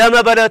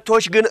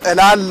ለመበለቶች ግን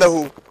እላለሁ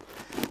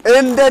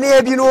እንደኔ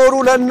ቢኖሩ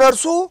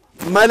ለነርሱ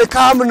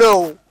መልካም ነው።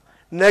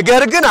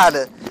 ነገር ግን አለ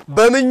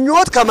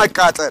በምኞት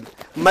ከመቃጠል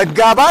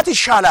መጋባት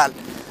ይሻላል።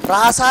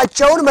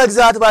 ራሳቸውን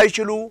መግዛት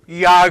ባይችሉ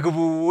ያግቡ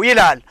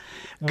ይላል።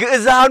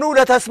 ግዕዛኑ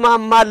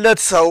ለተስማማለት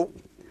ሰው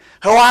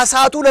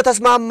ህዋሳቱ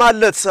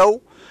ለተስማማለት ሰው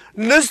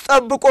ንስ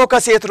ጠብቆ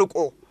ከሴት ርቆ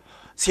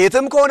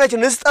ሴትም ከሆነች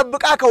ንስ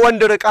ጠብቃ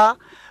ከወንድ ርቃ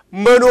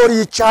መኖር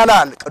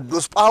ይቻላል።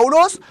 ቅዱስ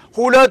ጳውሎስ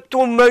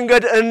ሁለቱም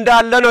መንገድ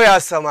እንዳለ ነው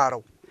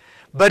ያስተማረው።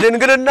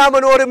 በድንግልና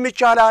መኖርም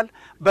ይቻላል፣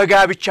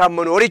 በጋብቻ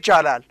መኖር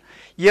ይቻላል።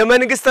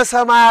 የመንግስተ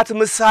ሰማያት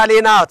ምሳሌ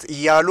ናት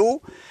እያሉ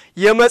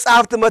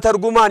የመጻሕፍት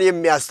መተርጉማን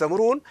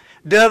የሚያስተምሩን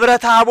ደብረ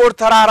ታቦር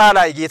ተራራ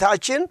ላይ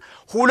ጌታችን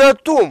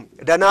ሁለቱም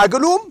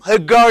ደናግሉም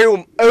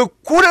ሕጋዊውም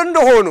እኩል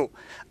እንደሆኑ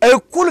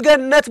እኩል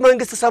ገነት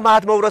መንግስት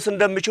ሰማያት መውረስ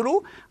እንደሚችሉ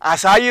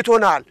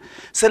አሳይቶናል።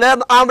 ስለ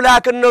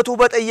አምላክነቱ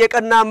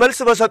በጠየቀና መልስ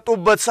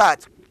በሰጡበት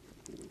ሰዓት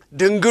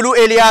ድንግሉ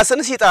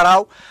ኤልያስን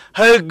ሲጠራው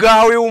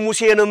ሕጋዊው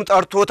ሙሴንም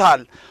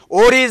ጠርቶታል።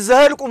 ኦሪት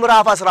ዘኍልቍ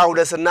ምዕራፍ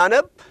 12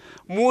 ስናነብ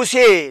ሙሴ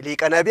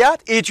ሊቀ ነቢያት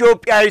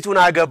ኢትዮጵያዊቱን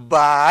አገባ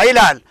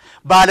ይላል።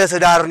 ባለ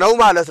ትዳር ነው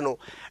ማለት ነው።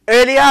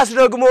 ኤልያስ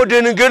ደግሞ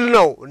ድንግል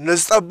ነው።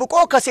 ንጽ ጠብቆ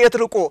ከሴት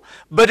ርቆ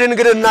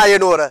በድንግልና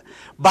የኖረ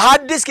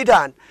በሐዲስ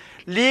ኪዳን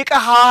ሊቀ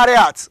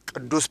ሐዋርያት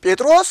ቅዱስ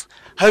ጴጥሮስ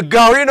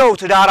ሕጋዊ ነው፣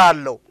 ትዳር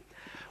አለው።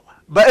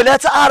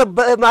 በዕለተ ዓርብ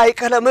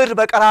በማእከለ ምድር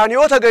በቀራንዮ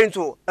ተገኝቶ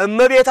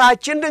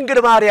እመቤታችን ድንግል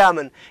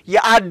ማርያምን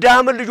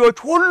የአዳምን ልጆች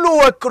ሁሉ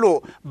ወክሎ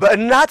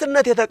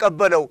በእናትነት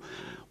የተቀበለው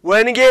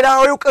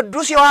ወንጌላዊው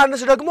ቅዱስ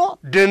ዮሐንስ ደግሞ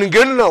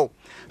ድንግል ነው።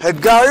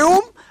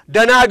 ሕጋዊውም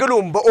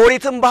ደናግሉም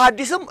በኦሪትም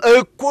በሐዲስም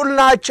እኩል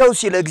ናቸው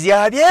ሲል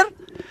እግዚአብሔር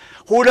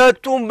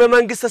ሁለቱም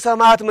በመንግስተ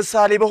ሰማያት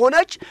ምሳሌ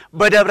በሆነች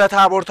በደብረ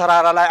ታቦር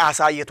ተራራ ላይ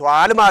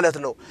አሳይቷል ማለት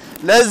ነው።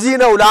 ለዚህ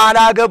ነው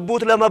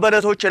ላላገቡት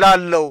ለመበለቶች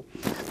እላለሁ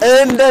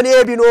እንደኔ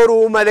ቢኖሩ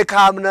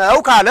መልካም ነው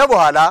ካለ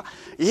በኋላ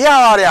ይሄ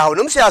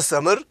ሐዋርያውንም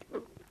ሲያስተምር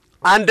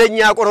አንደኛ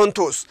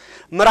ቆሮንቶስ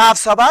ምዕራፍ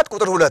 7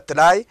 ቁጥር 2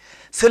 ላይ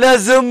ስለ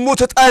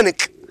ዝሙት ጠንቅ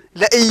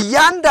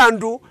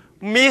ለእያንዳንዱ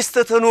ሚስት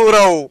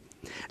ትኑረው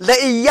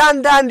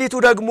ለእያንዳንዲቱ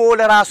ደግሞ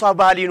ለራሷ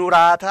ባል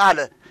ይኑራት አለ።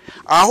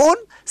 አሁን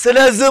ስለ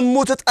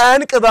ዝሙት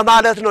ጠንቅ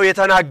በማለት ነው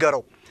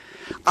የተናገረው።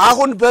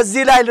 አሁን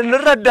በዚህ ላይ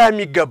ልንረዳ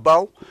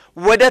የሚገባው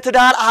ወደ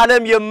ትዳር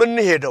ዓለም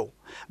የምንሄደው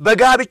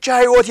በጋብቻ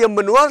ሕይወት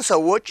የምንኖር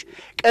ሰዎች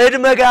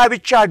ቅድመ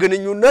ጋብቻ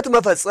ግንኙነት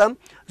መፈጸም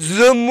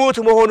ዝሙት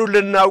መሆኑን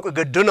ልናውቅ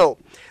ግድ ነው።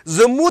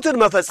 ዝሙትን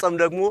መፈጸም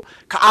ደግሞ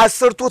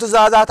ከ10ቱ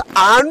ትእዛዛት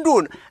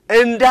አንዱን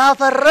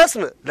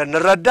እንዳፈረስን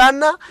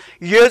ልንረዳና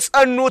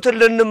የጸኑትን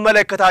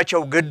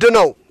ልንመለከታቸው ግድ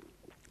ነው።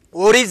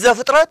 ኦሪት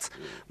ዘፍጥረት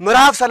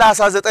ምዕራፍ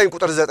 39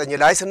 ቁጥር 9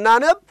 ላይ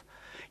ስናነብ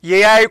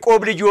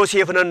የያዕቆብ ልጅ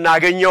ዮሴፍን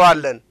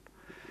እናገኘዋለን።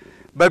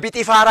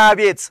 በጲጢፋራ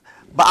ቤት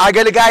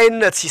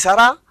በአገልጋይነት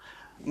ሲሰራ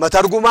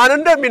መተርጉማን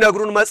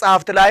እንደሚነግሩን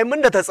መጽሐፍት ላይም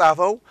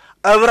እንደተጻፈው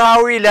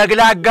ዕብራዊ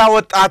ለግላጋ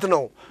ወጣት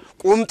ነው።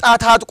 ቁምጣ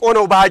ታጥቆ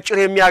ነው በአጭር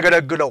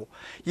የሚያገለግለው።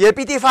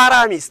 የጲጢፋራ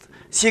ሚስት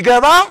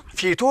ሲገባ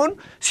ፊቱን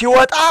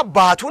ሲወጣ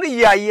ባቱን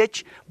እያየች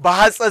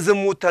በሐጸ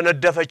ዝሙት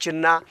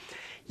ተነደፈችና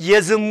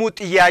የዝሙት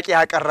ጥያቄ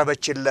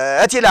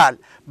ያቀረበችለት ይላል።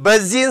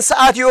 በዚህን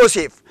ሰዓት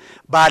ዮሴፍ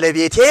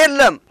ባለቤቴ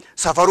የለም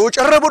ሰፈሩ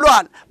ጭር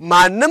ብሏል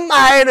ማንም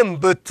አይንም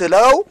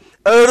ብትለው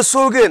እርሱ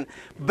ግን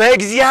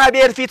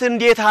በእግዚአብሔር ፊት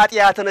እንዴት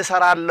ኃጢአትን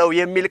እሰራለሁ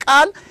የሚል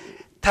ቃል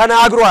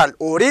ተናግሯል።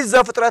 ኦሪት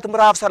ዘፍጥረት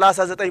ምዕራፍ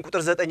 39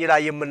 ቁጥር 9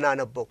 ላይ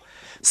የምናነበው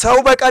ሰው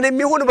በቀንም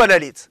ይሁን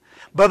በሌሊት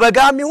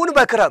በበጋም ይሁን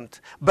በክረምት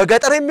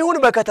በገጠርም ይሁን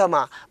በከተማ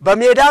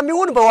በሜዳም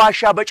ይሁን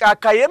በዋሻ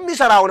በጫካ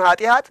የሚሰራውን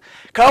ኃጢአት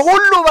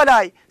ከሁሉ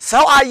በላይ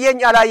ሰው አየኝ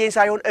አላየኝ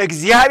ሳይሆን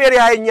እግዚአብሔር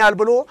ያየኛል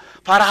ብሎ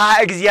ፈርሃ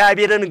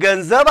እግዚአብሔርን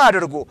ገንዘብ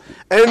አድርጎ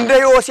እንደ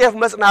ዮሴፍ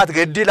መጽናት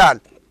ግድ ይላል።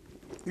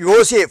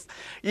 ዮሴፍ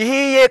ይህ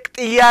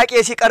ጥያቄ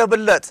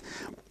ሲቀርብለት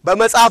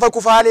በመጽሐፈ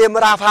ኩፋሌ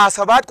ምዕራፍ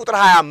 27 ቁጥር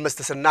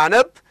 25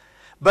 ስናነብ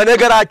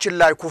በነገራችን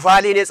ላይ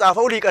ኩፋሌን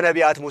የጻፈው ሊቀ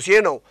ነቢያት ሙሴ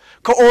ነው።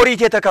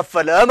 ከኦሪት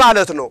የተከፈለ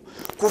ማለት ነው።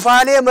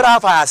 ኩፋሌ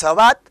ምዕራፍ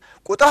 27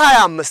 ቁጥር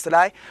 25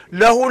 ላይ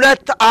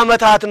ለሁለት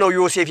ዓመታት ነው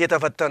ዮሴፍ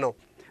የተፈተነው።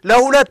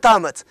 ለሁለት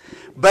ዓመት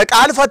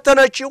በቃል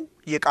ፈተነችው፣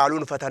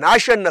 የቃሉን ፈተና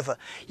አሸነፈ።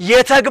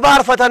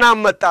 የተግባር ፈተና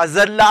መጣ፣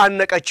 ዘላ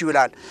አነቀችው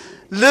ይላል።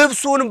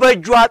 ልብሱን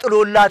በእጇ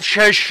ጥሎላት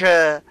ሸሸ።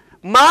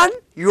 ማን?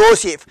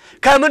 ዮሴፍ።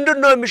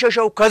 ከምንድነው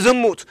የሚሸሸው?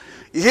 ከዝሙት።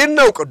 ይህን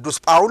ነው ቅዱስ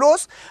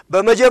ጳውሎስ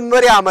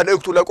በመጀመሪያ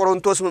መልእክቱ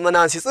ለቆሮንቶስ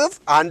ምዕመናን ሲጽፍ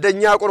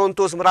አንደኛ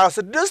ቆሮንቶስ ምዕራፍ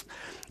 6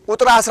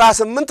 ቁጥር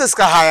 18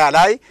 እስከ 20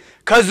 ላይ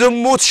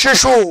ከዝሙት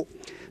ሽሹ፣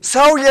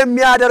 ሰው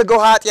የሚያደርገው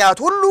ኃጢአት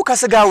ሁሉ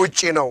ከሥጋ ውጪ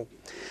ነው።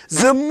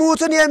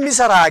 ዝሙትን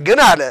የሚሰራ ግን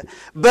አለ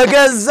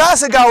በገዛ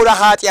ሥጋው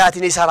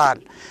ለኃጢአትን ይሰራል።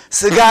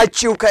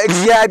 ሥጋችሁ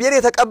ከእግዚአብሔር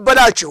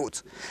የተቀበላችሁት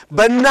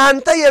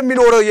በእናንተ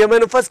የሚኖረው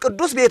የመንፈስ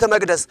ቅዱስ ቤተ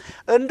መቅደስ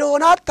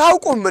እንደሆነ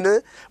አታውቁምን?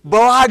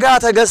 በዋጋ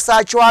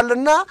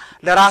ተገዝታችኋልና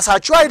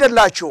ለራሳችሁ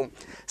አይደላችሁም።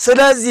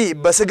 ስለዚህ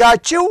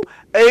በሥጋችሁ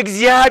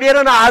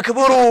እግዚአብሔርን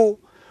አክብሩ።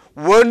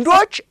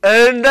 ወንዶች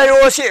እንደ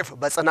ዮሴፍ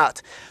በጽናት፣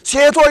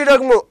 ሴቶች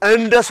ደግሞ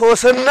እንደ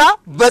ሶስና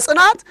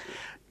በጽናት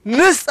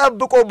ንስ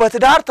ጠብቆ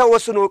በትዳር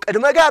ተወስኖ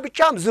ቅድመ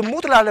ጋብቻም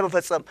ዝሙት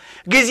ላለመፈጸም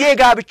ጊዜ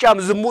ጋብቻም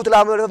ዝሙት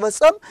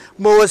ላለመፈጸም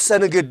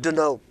መወሰን ግድ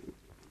ነው።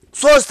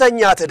 ሶስተኛ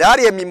ትዳር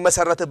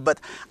የሚመሰረትበት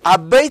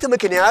አበይት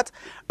ምክንያት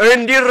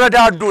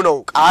እንዲረዳዱ ነው።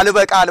 ቃል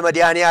በቃል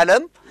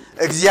መድኃኔዓለም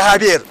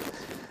እግዚአብሔር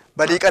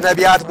በሊቀ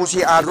ነቢያት ሙሴ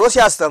አድሮ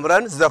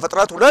ሲያስተምረን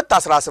ዘፍጥረት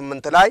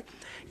 2:18 ላይ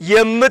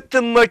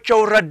የምትመቸው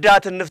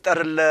ረዳት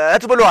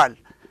እንፍጠርለት ብሏል።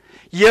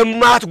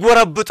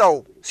 የማትጎረብጠው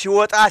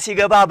ሲወጣ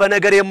ሲገባ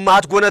በነገር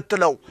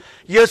የማትጎነትለው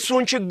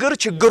የሱን ችግር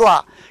ችግሯ፣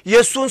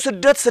 የሱን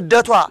ስደት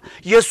ስደቷ፣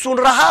 የሱን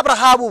ረሃብ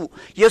ረሃቡ፣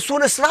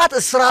 የሱን እስራት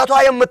እስራቷ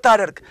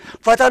የምታደርግ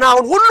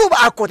ፈተናውን ሁሉ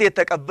በአኮቴት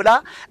ተቀብላ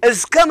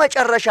እስከ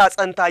መጨረሻ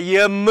ጸንታ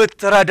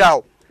የምትረዳው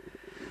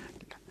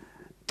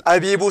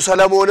ጠቢቡ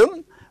ሰለሞንም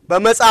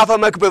በመጽሐፈ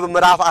መክብብ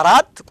ምዕራፍ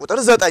 4 ቁጥር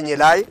 9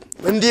 ላይ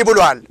እንዲህ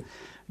ብሏል።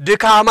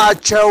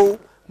 ድካማቸው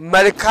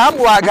መልካም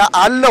ዋጋ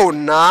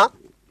አለውና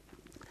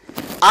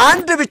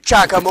አንድ ብቻ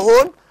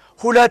ከመሆን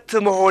ሁለት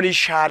መሆን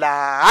ይሻላል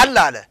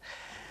አለ።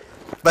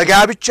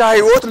 በጋብቻ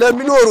ሕይወት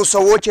ለሚኖሩ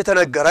ሰዎች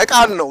የተነገረ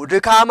ቃል ነው።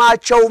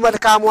 ድካማቸው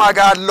መልካም ዋጋ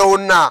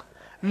አለውና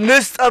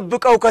ንስ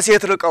ጠብቀው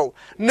ከሴት ርቀው፣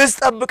 ንስ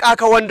ጠብቃ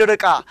ከወንድ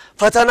ርቃ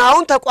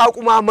ፈተናውን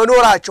ተቋቁማ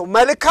መኖራቸው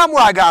መልካም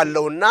ዋጋ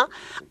አለውና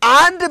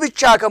አንድ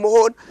ብቻ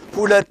ከመሆን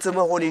ሁለት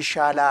መሆን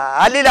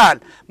ይሻላል ይላል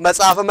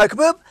መጽሐፈ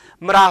መክብብ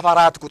ምዕራፍ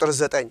 4 ቁጥር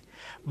 9።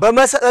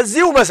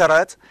 በዚሁ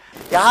መሰረት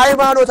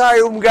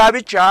የሃይማኖታዊም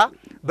ጋብቻ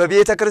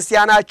በቤተ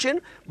ክርስቲያናችን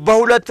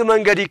በሁለት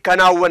መንገድ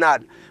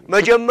ይከናወናል።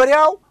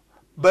 መጀመሪያው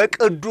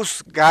በቅዱስ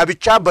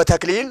ጋብቻ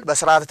በተክሊል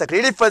በሥርዓተ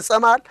ተክሊል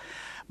ይፈጸማል።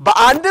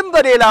 በአንድም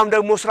በሌላም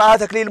ደግሞ ሥርዓተ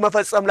ተክሊል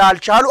መፈጸም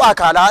ላልቻሉ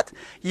አካላት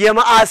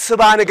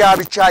የማዕስባን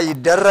ጋብቻ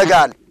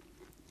ይደረጋል።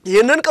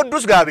 ይህንን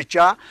ቅዱስ ጋብቻ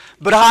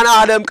ብርሃነ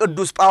ዓለም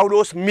ቅዱስ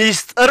ጳውሎስ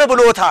ሚስጥር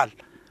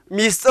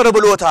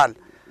ብሎታል።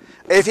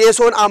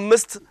 ኤፌሶን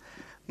 5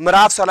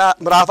 ምዕራፍ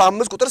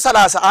 5 ቁጥር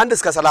 31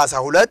 እስከ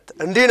 32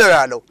 እንዲህ ነው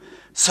ያለው።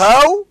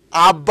 ሰው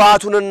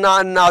አባቱንና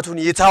እናቱን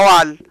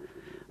ይተዋል።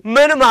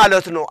 ምን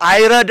ማለት ነው?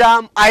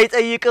 አይረዳም፣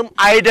 አይጠይቅም፣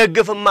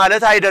 አይደግፍም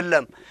ማለት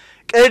አይደለም።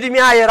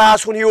 ቅድሚያ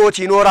የራሱን ሕይወት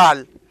ይኖራል።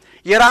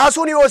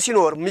 የራሱን ሕይወት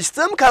ሲኖር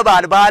ሚስትም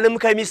ከባል ባልም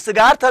ከሚስት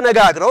ጋር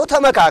ተነጋግረው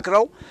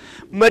ተመካክረው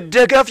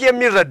መደገፍ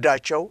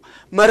የሚረዳቸው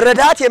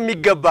መረዳት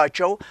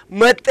የሚገባቸው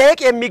መጠየቅ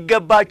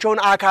የሚገባቸውን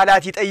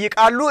አካላት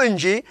ይጠይቃሉ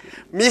እንጂ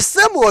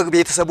ሚስትም ወግ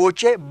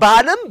ቤተሰቦቼ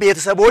ባልም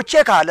ቤተሰቦቼ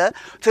ካለ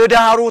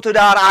ትዳሩ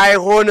ትዳር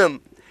አይሆንም።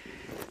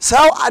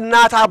 ሰው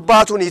እናት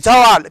አባቱን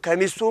ይተዋል፣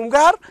 ከሚስቱም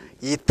ጋር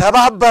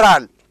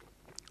ይተባበራል፣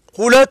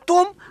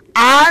 ሁለቱም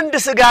አንድ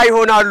ሥጋ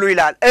ይሆናሉ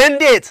ይላል።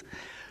 እንዴት?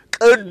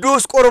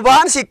 ቅዱስ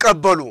ቁርባን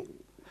ሲቀበሉ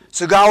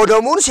ሥጋው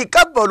ደሙን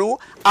ሲቀበሉ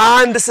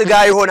አንድ ሥጋ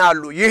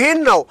ይሆናሉ። ይህን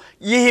ነው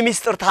ይህ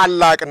ምስጢር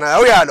ታላቅ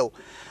ነው ያለው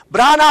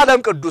ብርሃነ ዓለም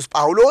ቅዱስ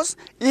ጳውሎስ።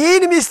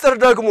 ይህን ምስጢር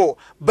ደግሞ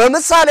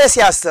በምሳሌ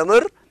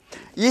ሲያስተምር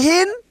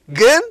ይህን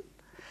ግን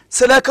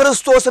ስለ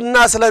ክርስቶስና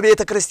ስለ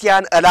ቤተ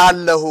ክርስቲያን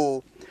እላለሁ፣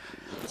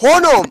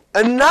 ሆኖም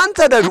እናንተ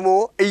ደግሞ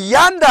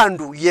እያንዳንዱ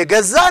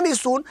የገዛ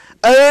ሚስቱን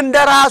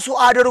እንደራሱ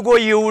አድርጎ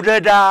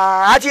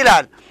ይውደዳት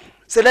ይላል።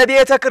 ስለ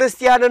ቤተ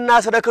ክርስቲያንና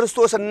ስለ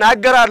ክርስቶስ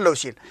እናገራለሁ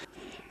ሲል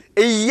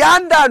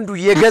እያንዳንዱ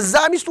የገዛ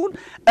ሚስቱን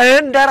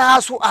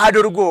እንደራሱ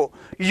አድርጎ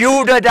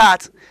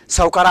ይውደዳት።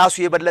 ሰው ከራሱ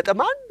የበለጠ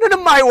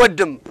ማንንም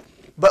አይወድም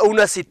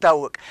በእውነት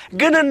ሲታወቅ።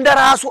 ግን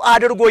እንደራሱ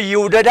አድርጎ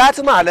ይውደዳት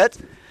ማለት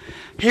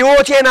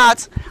ሕይወቴ ናት፣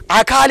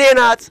 አካሌ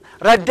ናት፣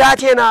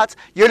 ረዳቴ ናት፣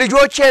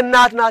 የልጆቼ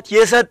እናት ናት፣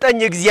 የሰጠኝ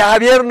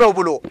እግዚአብሔር ነው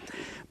ብሎ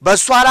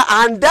በእሷ ላይ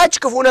አንዳች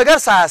ክፉ ነገር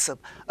ሳያስብ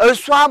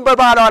እሷም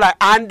በባሏ ላይ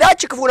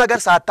አንዳች ክፉ ነገር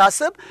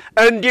ሳታስብ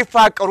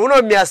እንዲፋቀሩ ነው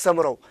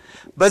የሚያስተምረው።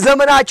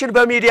 በዘመናችን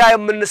በሚዲያ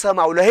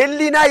የምንሰማው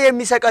ለህሊና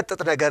የሚሰቀጥጥ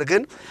ነገር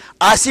ግን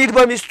አሲድ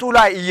በሚስቱ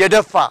ላይ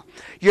እየደፋ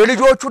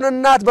የልጆቹን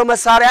እናት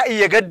በመሳሪያ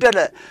እየገደለ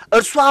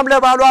እርሷም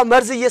ለባሏ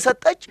መርዝ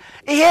እየሰጠች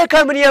ይሄ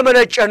ከምን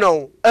የመነጨ ነው?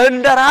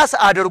 እንደ ራስ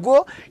አድርጎ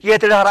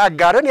የትዳር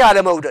አጋርን ያለ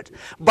መውደድ፣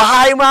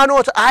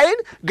 በሃይማኖት አይን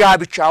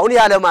ጋብቻውን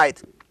ያለ ማየት።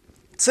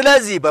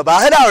 ስለዚህ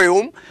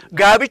በባህላዊውም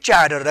ጋብቻ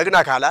ያደረግን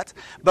አካላት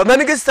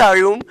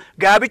በመንግስታዊውም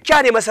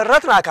ጋብቻን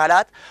የመሰረትን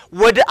አካላት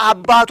ወደ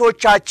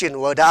አባቶቻችን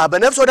ወደ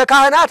አበነፍስ ወደ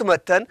ካህናት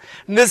መተን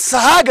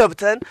ንስሐ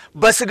ገብተን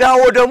በስጋ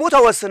ወደሙ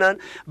ተወስነን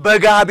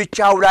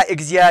በጋብቻው ላይ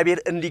እግዚአብሔር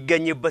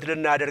እንዲገኝበት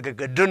ልናደርግ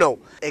ግድ ነው።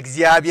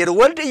 እግዚአብሔር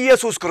ወልድ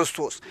ኢየሱስ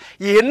ክርስቶስ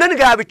ይህንን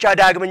ጋብቻ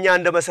ዳግመኛ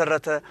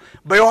እንደመሰረተ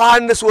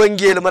በዮሐንስ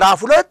ወንጌል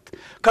ምዕራፍ 2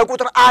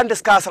 ከቁጥር 1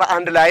 እስከ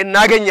 11 ላይ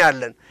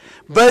እናገኛለን።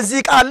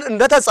 በዚህ ቃል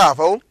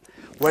እንደተጻፈው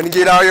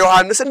ወንጌላዊ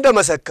ዮሐንስ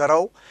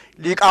እንደመሰከረው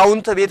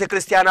ሊቃውንት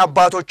ቤተክርስቲያን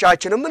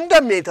አባቶቻችንም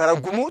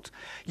እንደሚተረጉሙት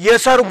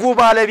የሰርጉ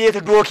ባለቤት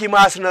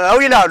ዶኪማስ ነው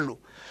ይላሉ።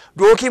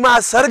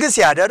 ዶኪማስ ሰርግ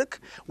ሲያደርግ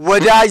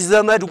ወዳጅ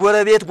ዘመድ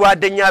ጎረቤት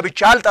ጓደኛ ብቻ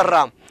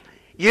አልጠራም።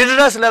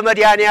 ይድረስ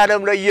ለመድኃኔ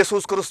ዓለም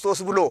ለኢየሱስ ክርስቶስ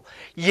ብሎ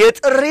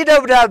የጥሪ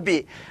ደብዳቤ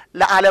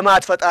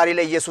ለዓለማት ፈጣሪ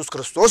ለኢየሱስ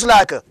ክርስቶስ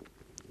ላከ።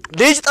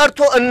 ልጅ ጠርቶ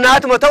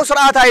እናት መተው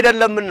ሥርዓት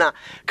አይደለምና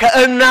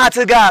ከእናት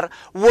ጋር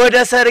ወደ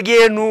ሰርጌ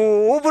ኑ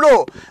ብሎ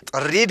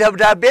ጥሪ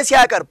ደብዳቤ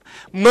ሲያቀርብ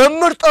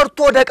መምህር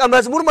ጠርቶ ደቀ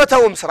መዝሙር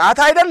መተውም ሥርዓት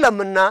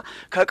አይደለምና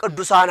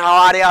ከቅዱሳን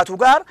ሐዋርያቱ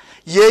ጋር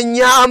የኛ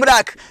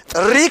አምላክ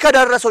ጥሪ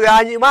ከደረሰው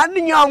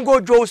ማንኛውም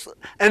ጎጆ ውስጥ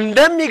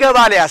እንደሚገባ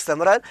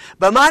ሊያስተምረን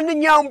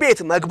በማንኛውም ቤት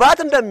መግባት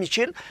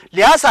እንደሚችል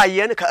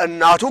ሊያሳየን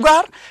ከእናቱ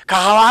ጋር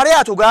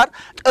ከሐዋርያቱ ጋር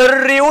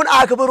ጥሪውን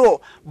አክብሮ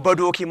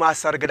በዶኪማስ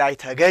ሰርግ ላይ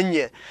ተገኘ።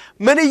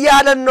 ምን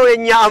ይያለን ነው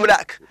የኛ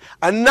አምላክ?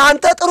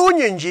 እናንተ ጥሩኝ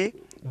እንጂ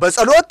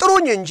በጸሎት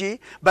ጥሩኝ እንጂ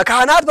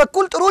በካህናት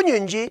በኩል ጥሩኝ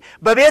እንጂ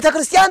በቤተ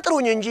ክርስቲያን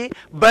ጥሩኝ እንጂ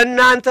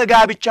በእናንተ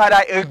ጋብቻ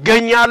ላይ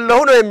እገኛለሁ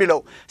ነው የሚለው።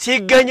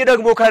 ሲገኝ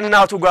ደግሞ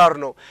ከእናቱ ጋር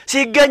ነው።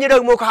 ሲገኝ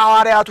ደግሞ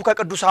ከሐዋርያቱ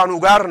ከቅዱሳኑ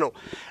ጋር ነው።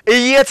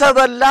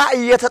 እየተበላ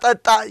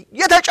እየተጠጣ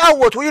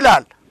እየተጫወቱ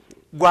ይላል።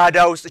 ጓዳ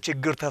ውስጥ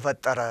ችግር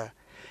ተፈጠረ።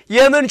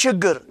 የምን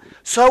ችግር?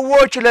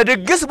 ሰዎች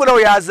ለድግስ ብለው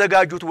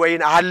ያዘጋጁት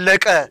ወይን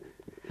አለቀ።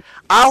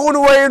 አሁን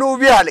ወይኑ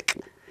ቢያልቅ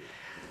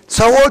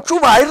ሰዎቹ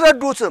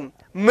ባይረዱትም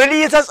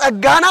ምልዕተ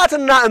ጸጋ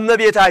ናትና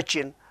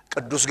እመቤታችን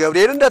ቅዱስ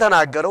ገብርኤል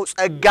እንደተናገረው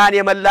ጸጋን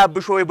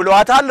የመላብሽ ሆይ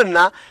ብሏታልና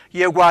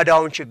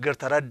የጓዳውን ችግር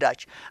ተረዳች።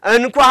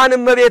 እንኳን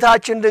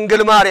እመቤታችን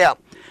ድንግል ማርያም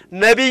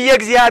ነቢየ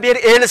እግዚአብሔር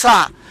ኤልሳ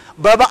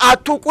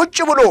በበዓቱ ቁጭ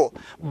ብሎ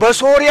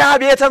በሶሪያ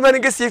ቤተ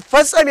መንግስት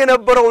ይፈጸም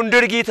የነበረውን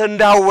ድርጊት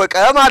እንዳወቀ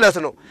ማለት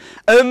ነው።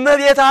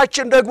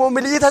 እመቤታችን ደግሞ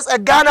ምልዕተ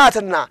ጸጋ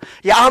ናትና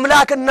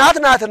የአምላክ እናት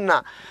ናትና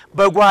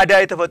በጓዳ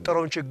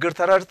የተፈጠረውን ችግር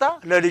ተረድታ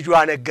ለልጇ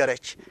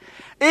ነገረች።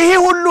 ይሄ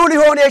ሁሉ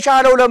ሊሆን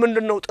የቻለው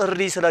ለምንድነው? ጥሪ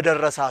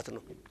ስለደረሳት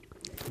ነው።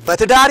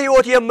 በትዳር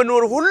ሕይወት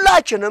የምንኖር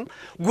ሁላችንም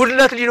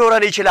ጉድለት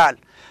ሊኖረን ይችላል።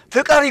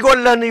 ፍቅር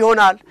ይጎለን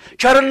ይሆናል፣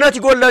 ቸርነት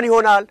ይጎለን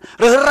ይሆናል፣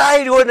 ርህራሄ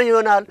ይጎለን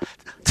ይሆናል፣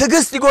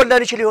 ትዕግስት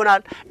ይጎለን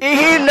ይሆናል።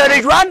 ይሄ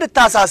ለልጇ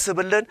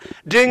እንድታሳስብልን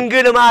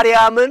ድንግል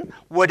ማርያምን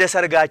ወደ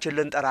ሰርጋችን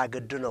ልንጠራ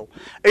ግድ ነው።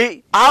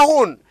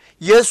 አሁን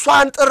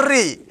የሷን ጥሪ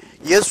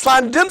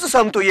የሷን ድምጽ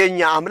ሰምቶ የኛ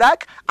አምላክ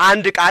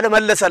አንድ ቃል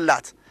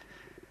መለሰላት።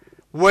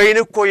 ወይን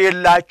እኮ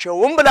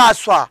የላቸውም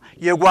ብላሷ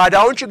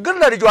የጓዳውን ችግር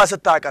ለልጇ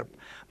ስታቀርብ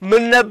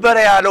ምን ነበር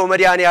ያለው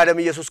መድኃኔ ዓለም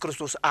ኢየሱስ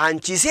ክርስቶስ?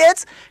 አንቺ ሴት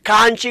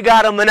ከአንቺ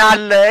ጋር ምን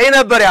አለ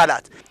ነበር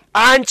ያላት።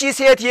 አንቺ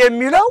ሴት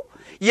የሚለው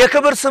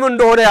የክብር ስም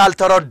እንደሆነ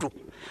ያልተረዱ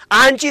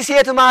አንቺ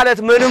ሴት ማለት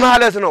ምን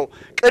ማለት ነው?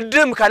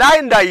 ቅድም ከላይ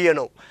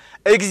እንዳየነው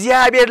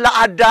እግዚአብሔር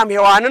ለአዳም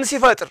ሔዋንን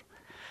ሲፈጥር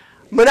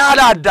ምን አለ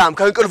አዳም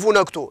ከእንቅልፉ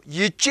ነቅቶ?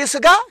 ይቺ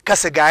ስጋ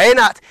ከስጋዬ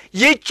ናት፣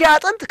 ይቺ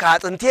አጥንት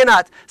ከአጥንቴ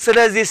ናት፣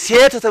 ስለዚህ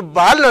ሴት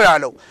ትባል ነው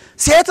ያለው።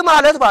 ሴት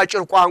ማለት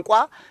በአጭር ቋንቋ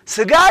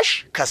ስጋሽ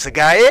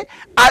ከስጋዬ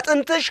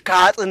አጥንትሽ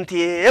ከአጥንቴ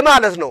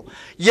ማለት ነው።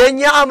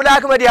 የኛ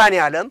አምላክ መድኃኔ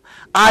ዓለም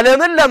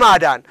ዓለምን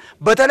ለማዳን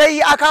በተለይ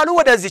አካሉ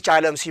ወደዚች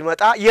ዓለም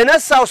ሲመጣ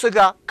የነሳው ስጋ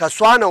ከሷ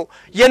ነው፣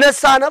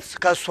 የነሳ ነፍስ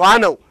ከሷ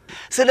ነው።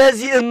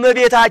 ስለዚህ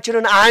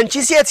እመቤታችንን አንቺ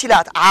ሴት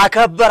ሲላት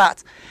አከበራት።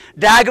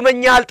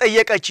 ዳግመኛ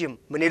አልጠየቀችም።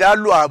 ምን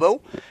ይላሉ አበው?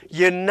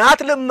 የእናት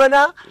ልመና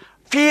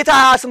ፊት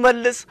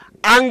አያስመልስ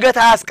አንገት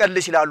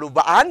አያስቀልስ ይላሉ።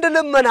 በአንድ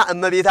ልመና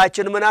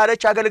እመቤታችን ምን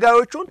አለች?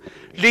 አገልጋዮቹን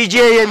ልጄ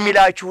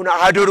የሚላችሁን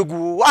አድርጉ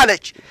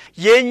አለች።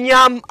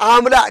 የኛም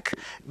አምላክ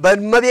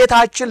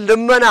በእመቤታችን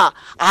ልመና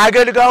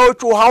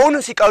አገልጋዮቹ ውሃውን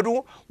ሲቀዱ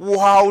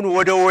ውሃውን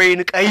ወደ ወይን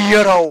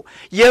ቀየረው።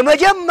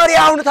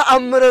 የመጀመሪያውን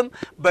ተአምርም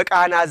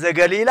በቃና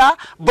ዘገሊላ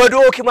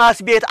በዶኪማስ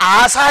ቤት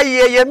አሳየ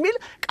የሚል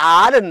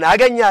ቃል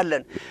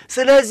እናገኛለን።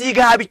 ስለዚህ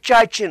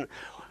ጋብቻችን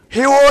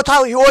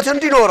ሕይወት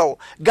እንዲኖረው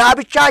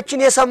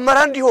ጋብቻችን የሰመረ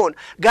እንዲሆን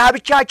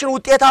ጋብቻችን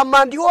ውጤታማ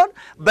እንዲሆን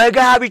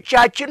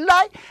በጋብቻችን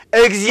ላይ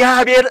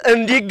እግዚአብሔር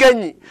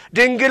እንዲገኝ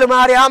ድንግል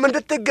ማርያም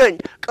እንድትገኝ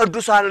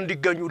ቅዱሳን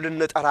እንዲገኙ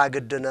ልንጠራ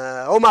ግድ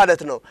ነው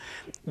ማለት ነው።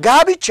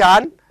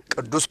 ጋብቻን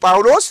ቅዱስ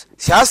ጳውሎስ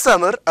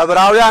ሲያስተምር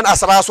ዕብራውያን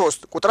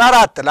 13 ቁጥር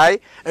 4 ላይ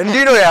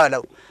እንዲህ ነው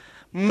ያለው።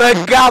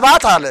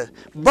 መጋባት አለ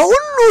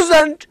በሁሉ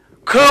ዘንድ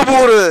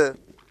ክቡር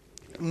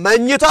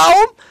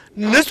መኝታውም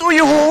ንጹህ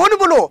ይሁን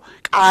ብሎ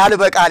ቃል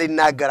በቃል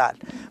ይናገራል።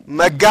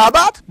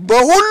 መጋባት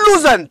በሁሉ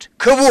ዘንድ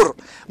ክቡር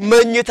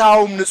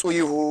መኝታውም ንጹህ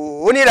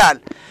ይሁን ይላል።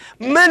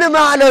 ምን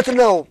ማለት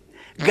ነው?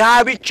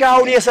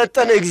 ጋብቻውን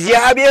የሰጠን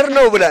እግዚአብሔር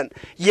ነው ብለን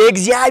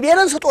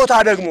የእግዚአብሔርን ስጦታ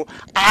ደግሞ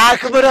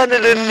አክብረን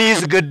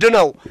ልንይዝ ግድ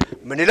ነው።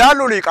 ምን ይላሉ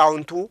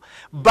ሊቃውንቱ?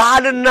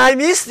 ባልና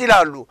ሚስት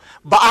ይላሉ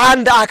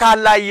በአንድ አካል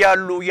ላይ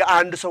ያሉ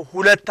የአንድ ሰው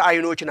ሁለት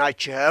አይኖች ናቸው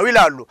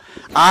ይላሉ።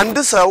 አንድ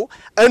ሰው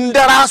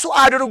እንደራሱ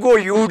አድርጎ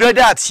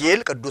ይውደዳት ሲል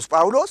ቅዱስ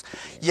ጳውሎስ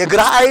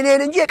የግራ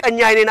አይኔን እንጂ የቀኝ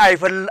አይኔን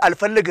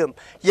አልፈልግም፣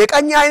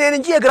 የቀኝ አይኔን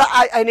እንጂ የግራ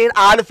አይኔን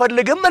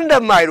አልፈልግም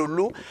እንደማይል ሁሉ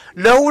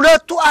ለሁለቱ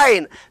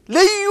አይን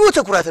ልዩ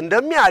ትኩረት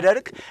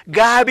እንደሚያደርግ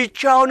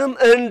ጋብቻውንም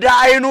እንደ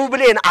አይኑ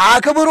ብሌን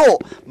አክብሮ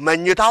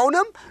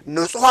መኝታውንም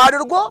ንጹህ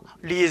አድርጎ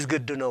ሊይዝ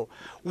ግድ ነው።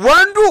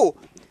 ወንዱ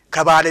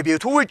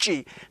ከባለቤቱ ውጪ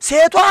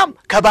ሴቷም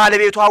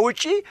ከባለቤቷ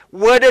ውጪ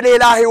ወደ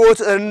ሌላ ህይወት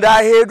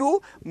እንዳይሄዱ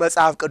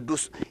መጽሐፍ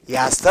ቅዱስ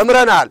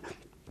ያስተምረናል።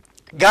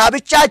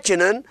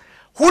 ጋብቻችንን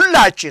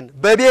ሁላችን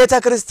በቤተ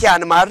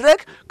ክርስቲያን ማድረግ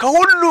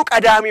ከሁሉ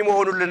ቀዳሚ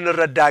መሆኑን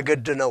ልንረዳ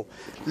ግድ ነው።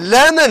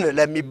 ለምን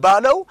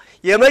ለሚባለው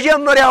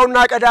የመጀመሪያውና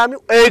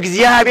ቀዳሚው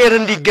እግዚአብሔር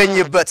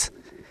እንዲገኝበት።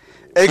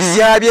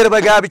 እግዚአብሔር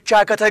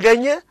በጋብቻ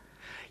ከተገኘ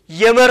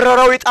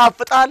የመረረው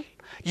ይጣፍጣል፣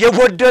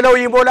 የጎደለው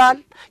ይሞላል፣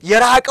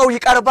 የራቀው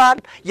ይቀርባል፣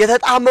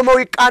 የተጣመመው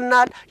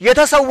ይቃናል፣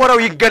 የተሰወረው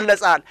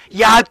ይገለጻል፣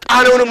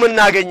 ያጣነውንም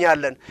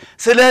እናገኛለን።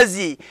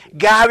 ስለዚህ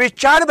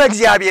ጋብቻን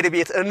በእግዚአብሔር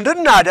ቤት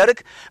እንድናደርግ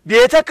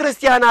ቤተ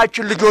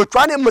ክርስቲያናችን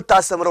ልጆቿን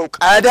የምታስተምረው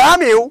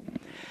ቀዳሚው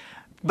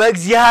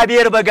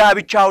በእግዚአብሔር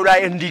በጋብቻው ላይ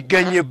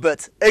እንዲገኝበት።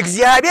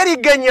 እግዚአብሔር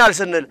ይገኛል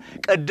ስንል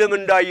ቅድም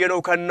እንዳየነው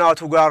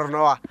ከእናቱ ጋር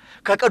ነዋ፣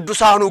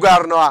 ከቅዱሳኑ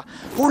ጋር ነዋ።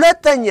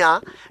 ሁለተኛ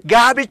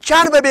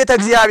ጋብቻን በቤተ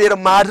እግዚአብሔር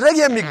ማድረግ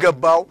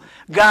የሚገባው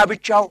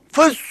ጋብቻው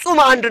ፍጹም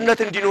አንድነት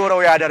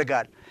እንዲኖረው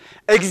ያደርጋል።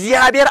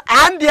 እግዚአብሔር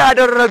አንድ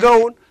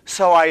ያደረገውን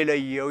ሰው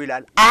አይለየው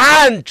ይላል።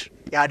 አንድ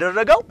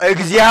ያደረገው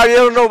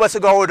እግዚአብሔር ነው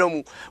በስጋው ደሙ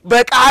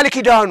በቃል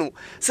ኪዳኑ።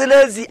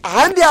 ስለዚህ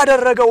አንድ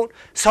ያደረገውን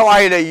ሰው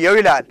አይለየው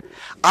ይላል።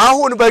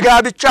 አሁን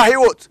በጋብቻ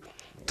ህይወት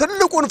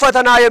ትልቁን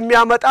ፈተና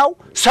የሚያመጣው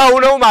ሰው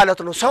ነው ማለት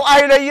ነው። ሰው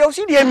አይለየው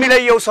ሲል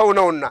የሚለየው ሰው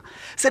ነውና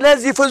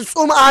ስለዚህ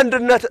ፍጹም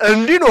አንድነት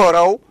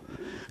እንዲኖረው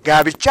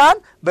ጋብቻን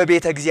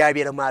በቤተ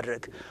እግዚአብሔር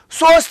ማድረግ።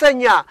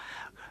 ሶስተኛ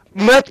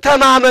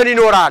መተማመን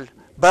ይኖራል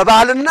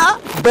በባልና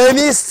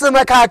በሚስት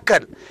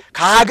መካከል።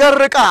 ከሀገር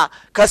ርቃ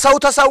ከሰው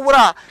ተሰውራ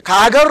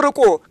ከሀገር ርቆ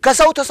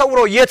ከሰው ተሰውሮ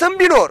የትም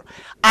ቢኖር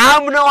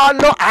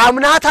አምነዋለሁ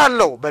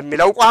አምናታለሁ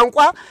በሚለው ቋንቋ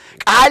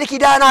ቃል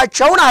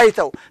ኪዳናቸውን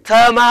አይተው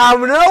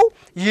ተማምነው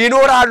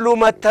ይኖራሉ።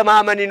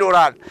 መተማመን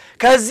ይኖራል።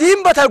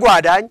 ከዚህም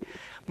በተጓዳኝ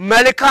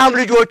መልካም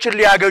ልጆችን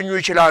ሊያገኙ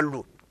ይችላሉ።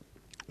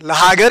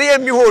 ለሀገር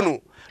የሚሆኑ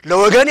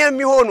ለወገን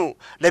የሚሆኑ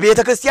ለቤተ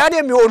ክርስቲያን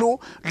የሚሆኑ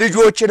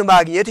ልጆችን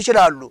ማግኘት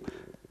ይችላሉ።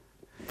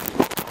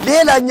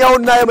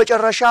 ሌላኛውና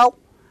የመጨረሻው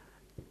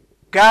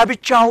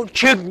ጋብቻውን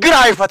ችግር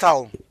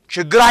አይፈታውም።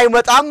 ችግር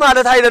አይመጣም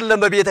ማለት አይደለም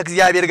በቤተ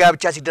እግዚአብሔር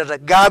ጋብቻ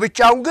ሲደረግ።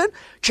 ጋብቻውን ግን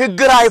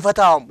ችግር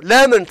አይፈታውም።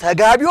 ለምን?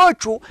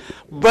 ተጋቢዎቹ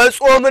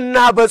በጾምና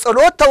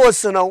በጸሎት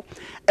ተወስነው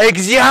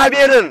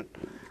እግዚአብሔርን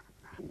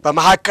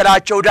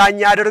በመሐከላቸው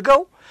ዳኛ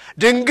አድርገው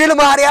ድንግል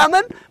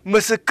ማርያምን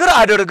ምስክር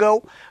አድርገው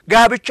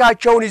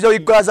ጋብቻቸውን ይዘው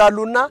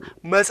ይጓዛሉና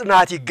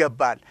መጽናት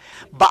ይገባል።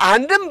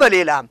 በአንድም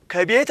በሌላም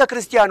ከቤተ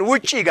ክርስቲያን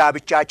ውጪ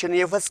ጋብቻችንን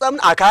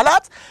የፈጸምን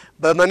አካላት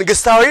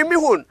በመንግስታዊም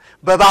ይሁን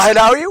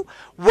በባህላዊው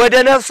ወደ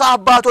ነፍስ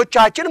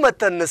አባቶቻችን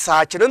መተን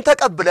ንስሐችንን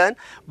ተቀብለን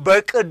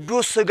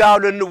በቅዱስ ሥጋው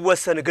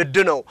ልንወሰን ግድ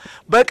ነው።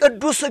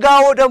 በቅዱስ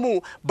ሥጋው ደሙ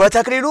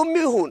በተክሊሉም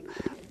ይሁን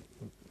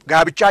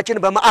ጋብቻችን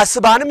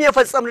በማዕስባንም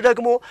የፈጸምን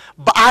ደግሞ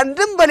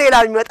በአንድም በሌላ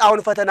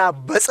የሚመጣውን ፈተና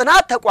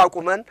በጽናት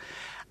ተቋቁመን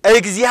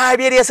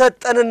እግዚአብሔር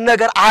የሰጠንን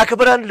ነገር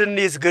አክብረን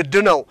ልንይዝ ግድ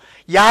ነው።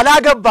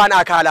 ያላገባን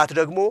አካላት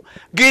ደግሞ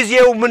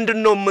ጊዜው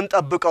ምንድነው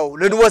የምንጠብቀው?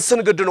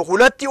 ልንወስን ግድ ነው።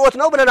 ሁለት ህይወት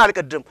ነው ብለናል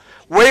ቅድም።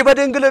 ወይ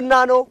በድንግልና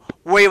ነው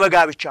ወይ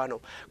በጋብቻ ነው።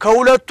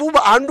 ከሁለቱ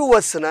በአንዱ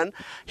ወስነን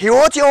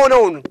ህይወት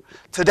የሆነውን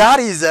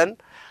ትዳር ይዘን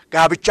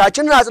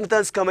ጋብቻችንን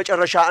አጽንተን እስከ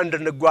መጨረሻ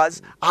እንድንጓዝ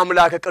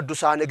አምላከ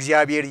ቅዱሳን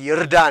እግዚአብሔር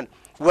ይርዳን።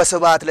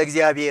 ወስብሐት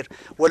ለእግዚአብሔር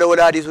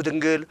ወለወላዲቱ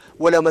ድንግል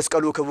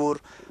ወለመስቀሉ ክቡር።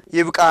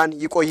 ይብቃን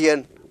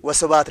ይቆየን።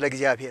 ወስብሐት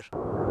ለእግዚአብሔር።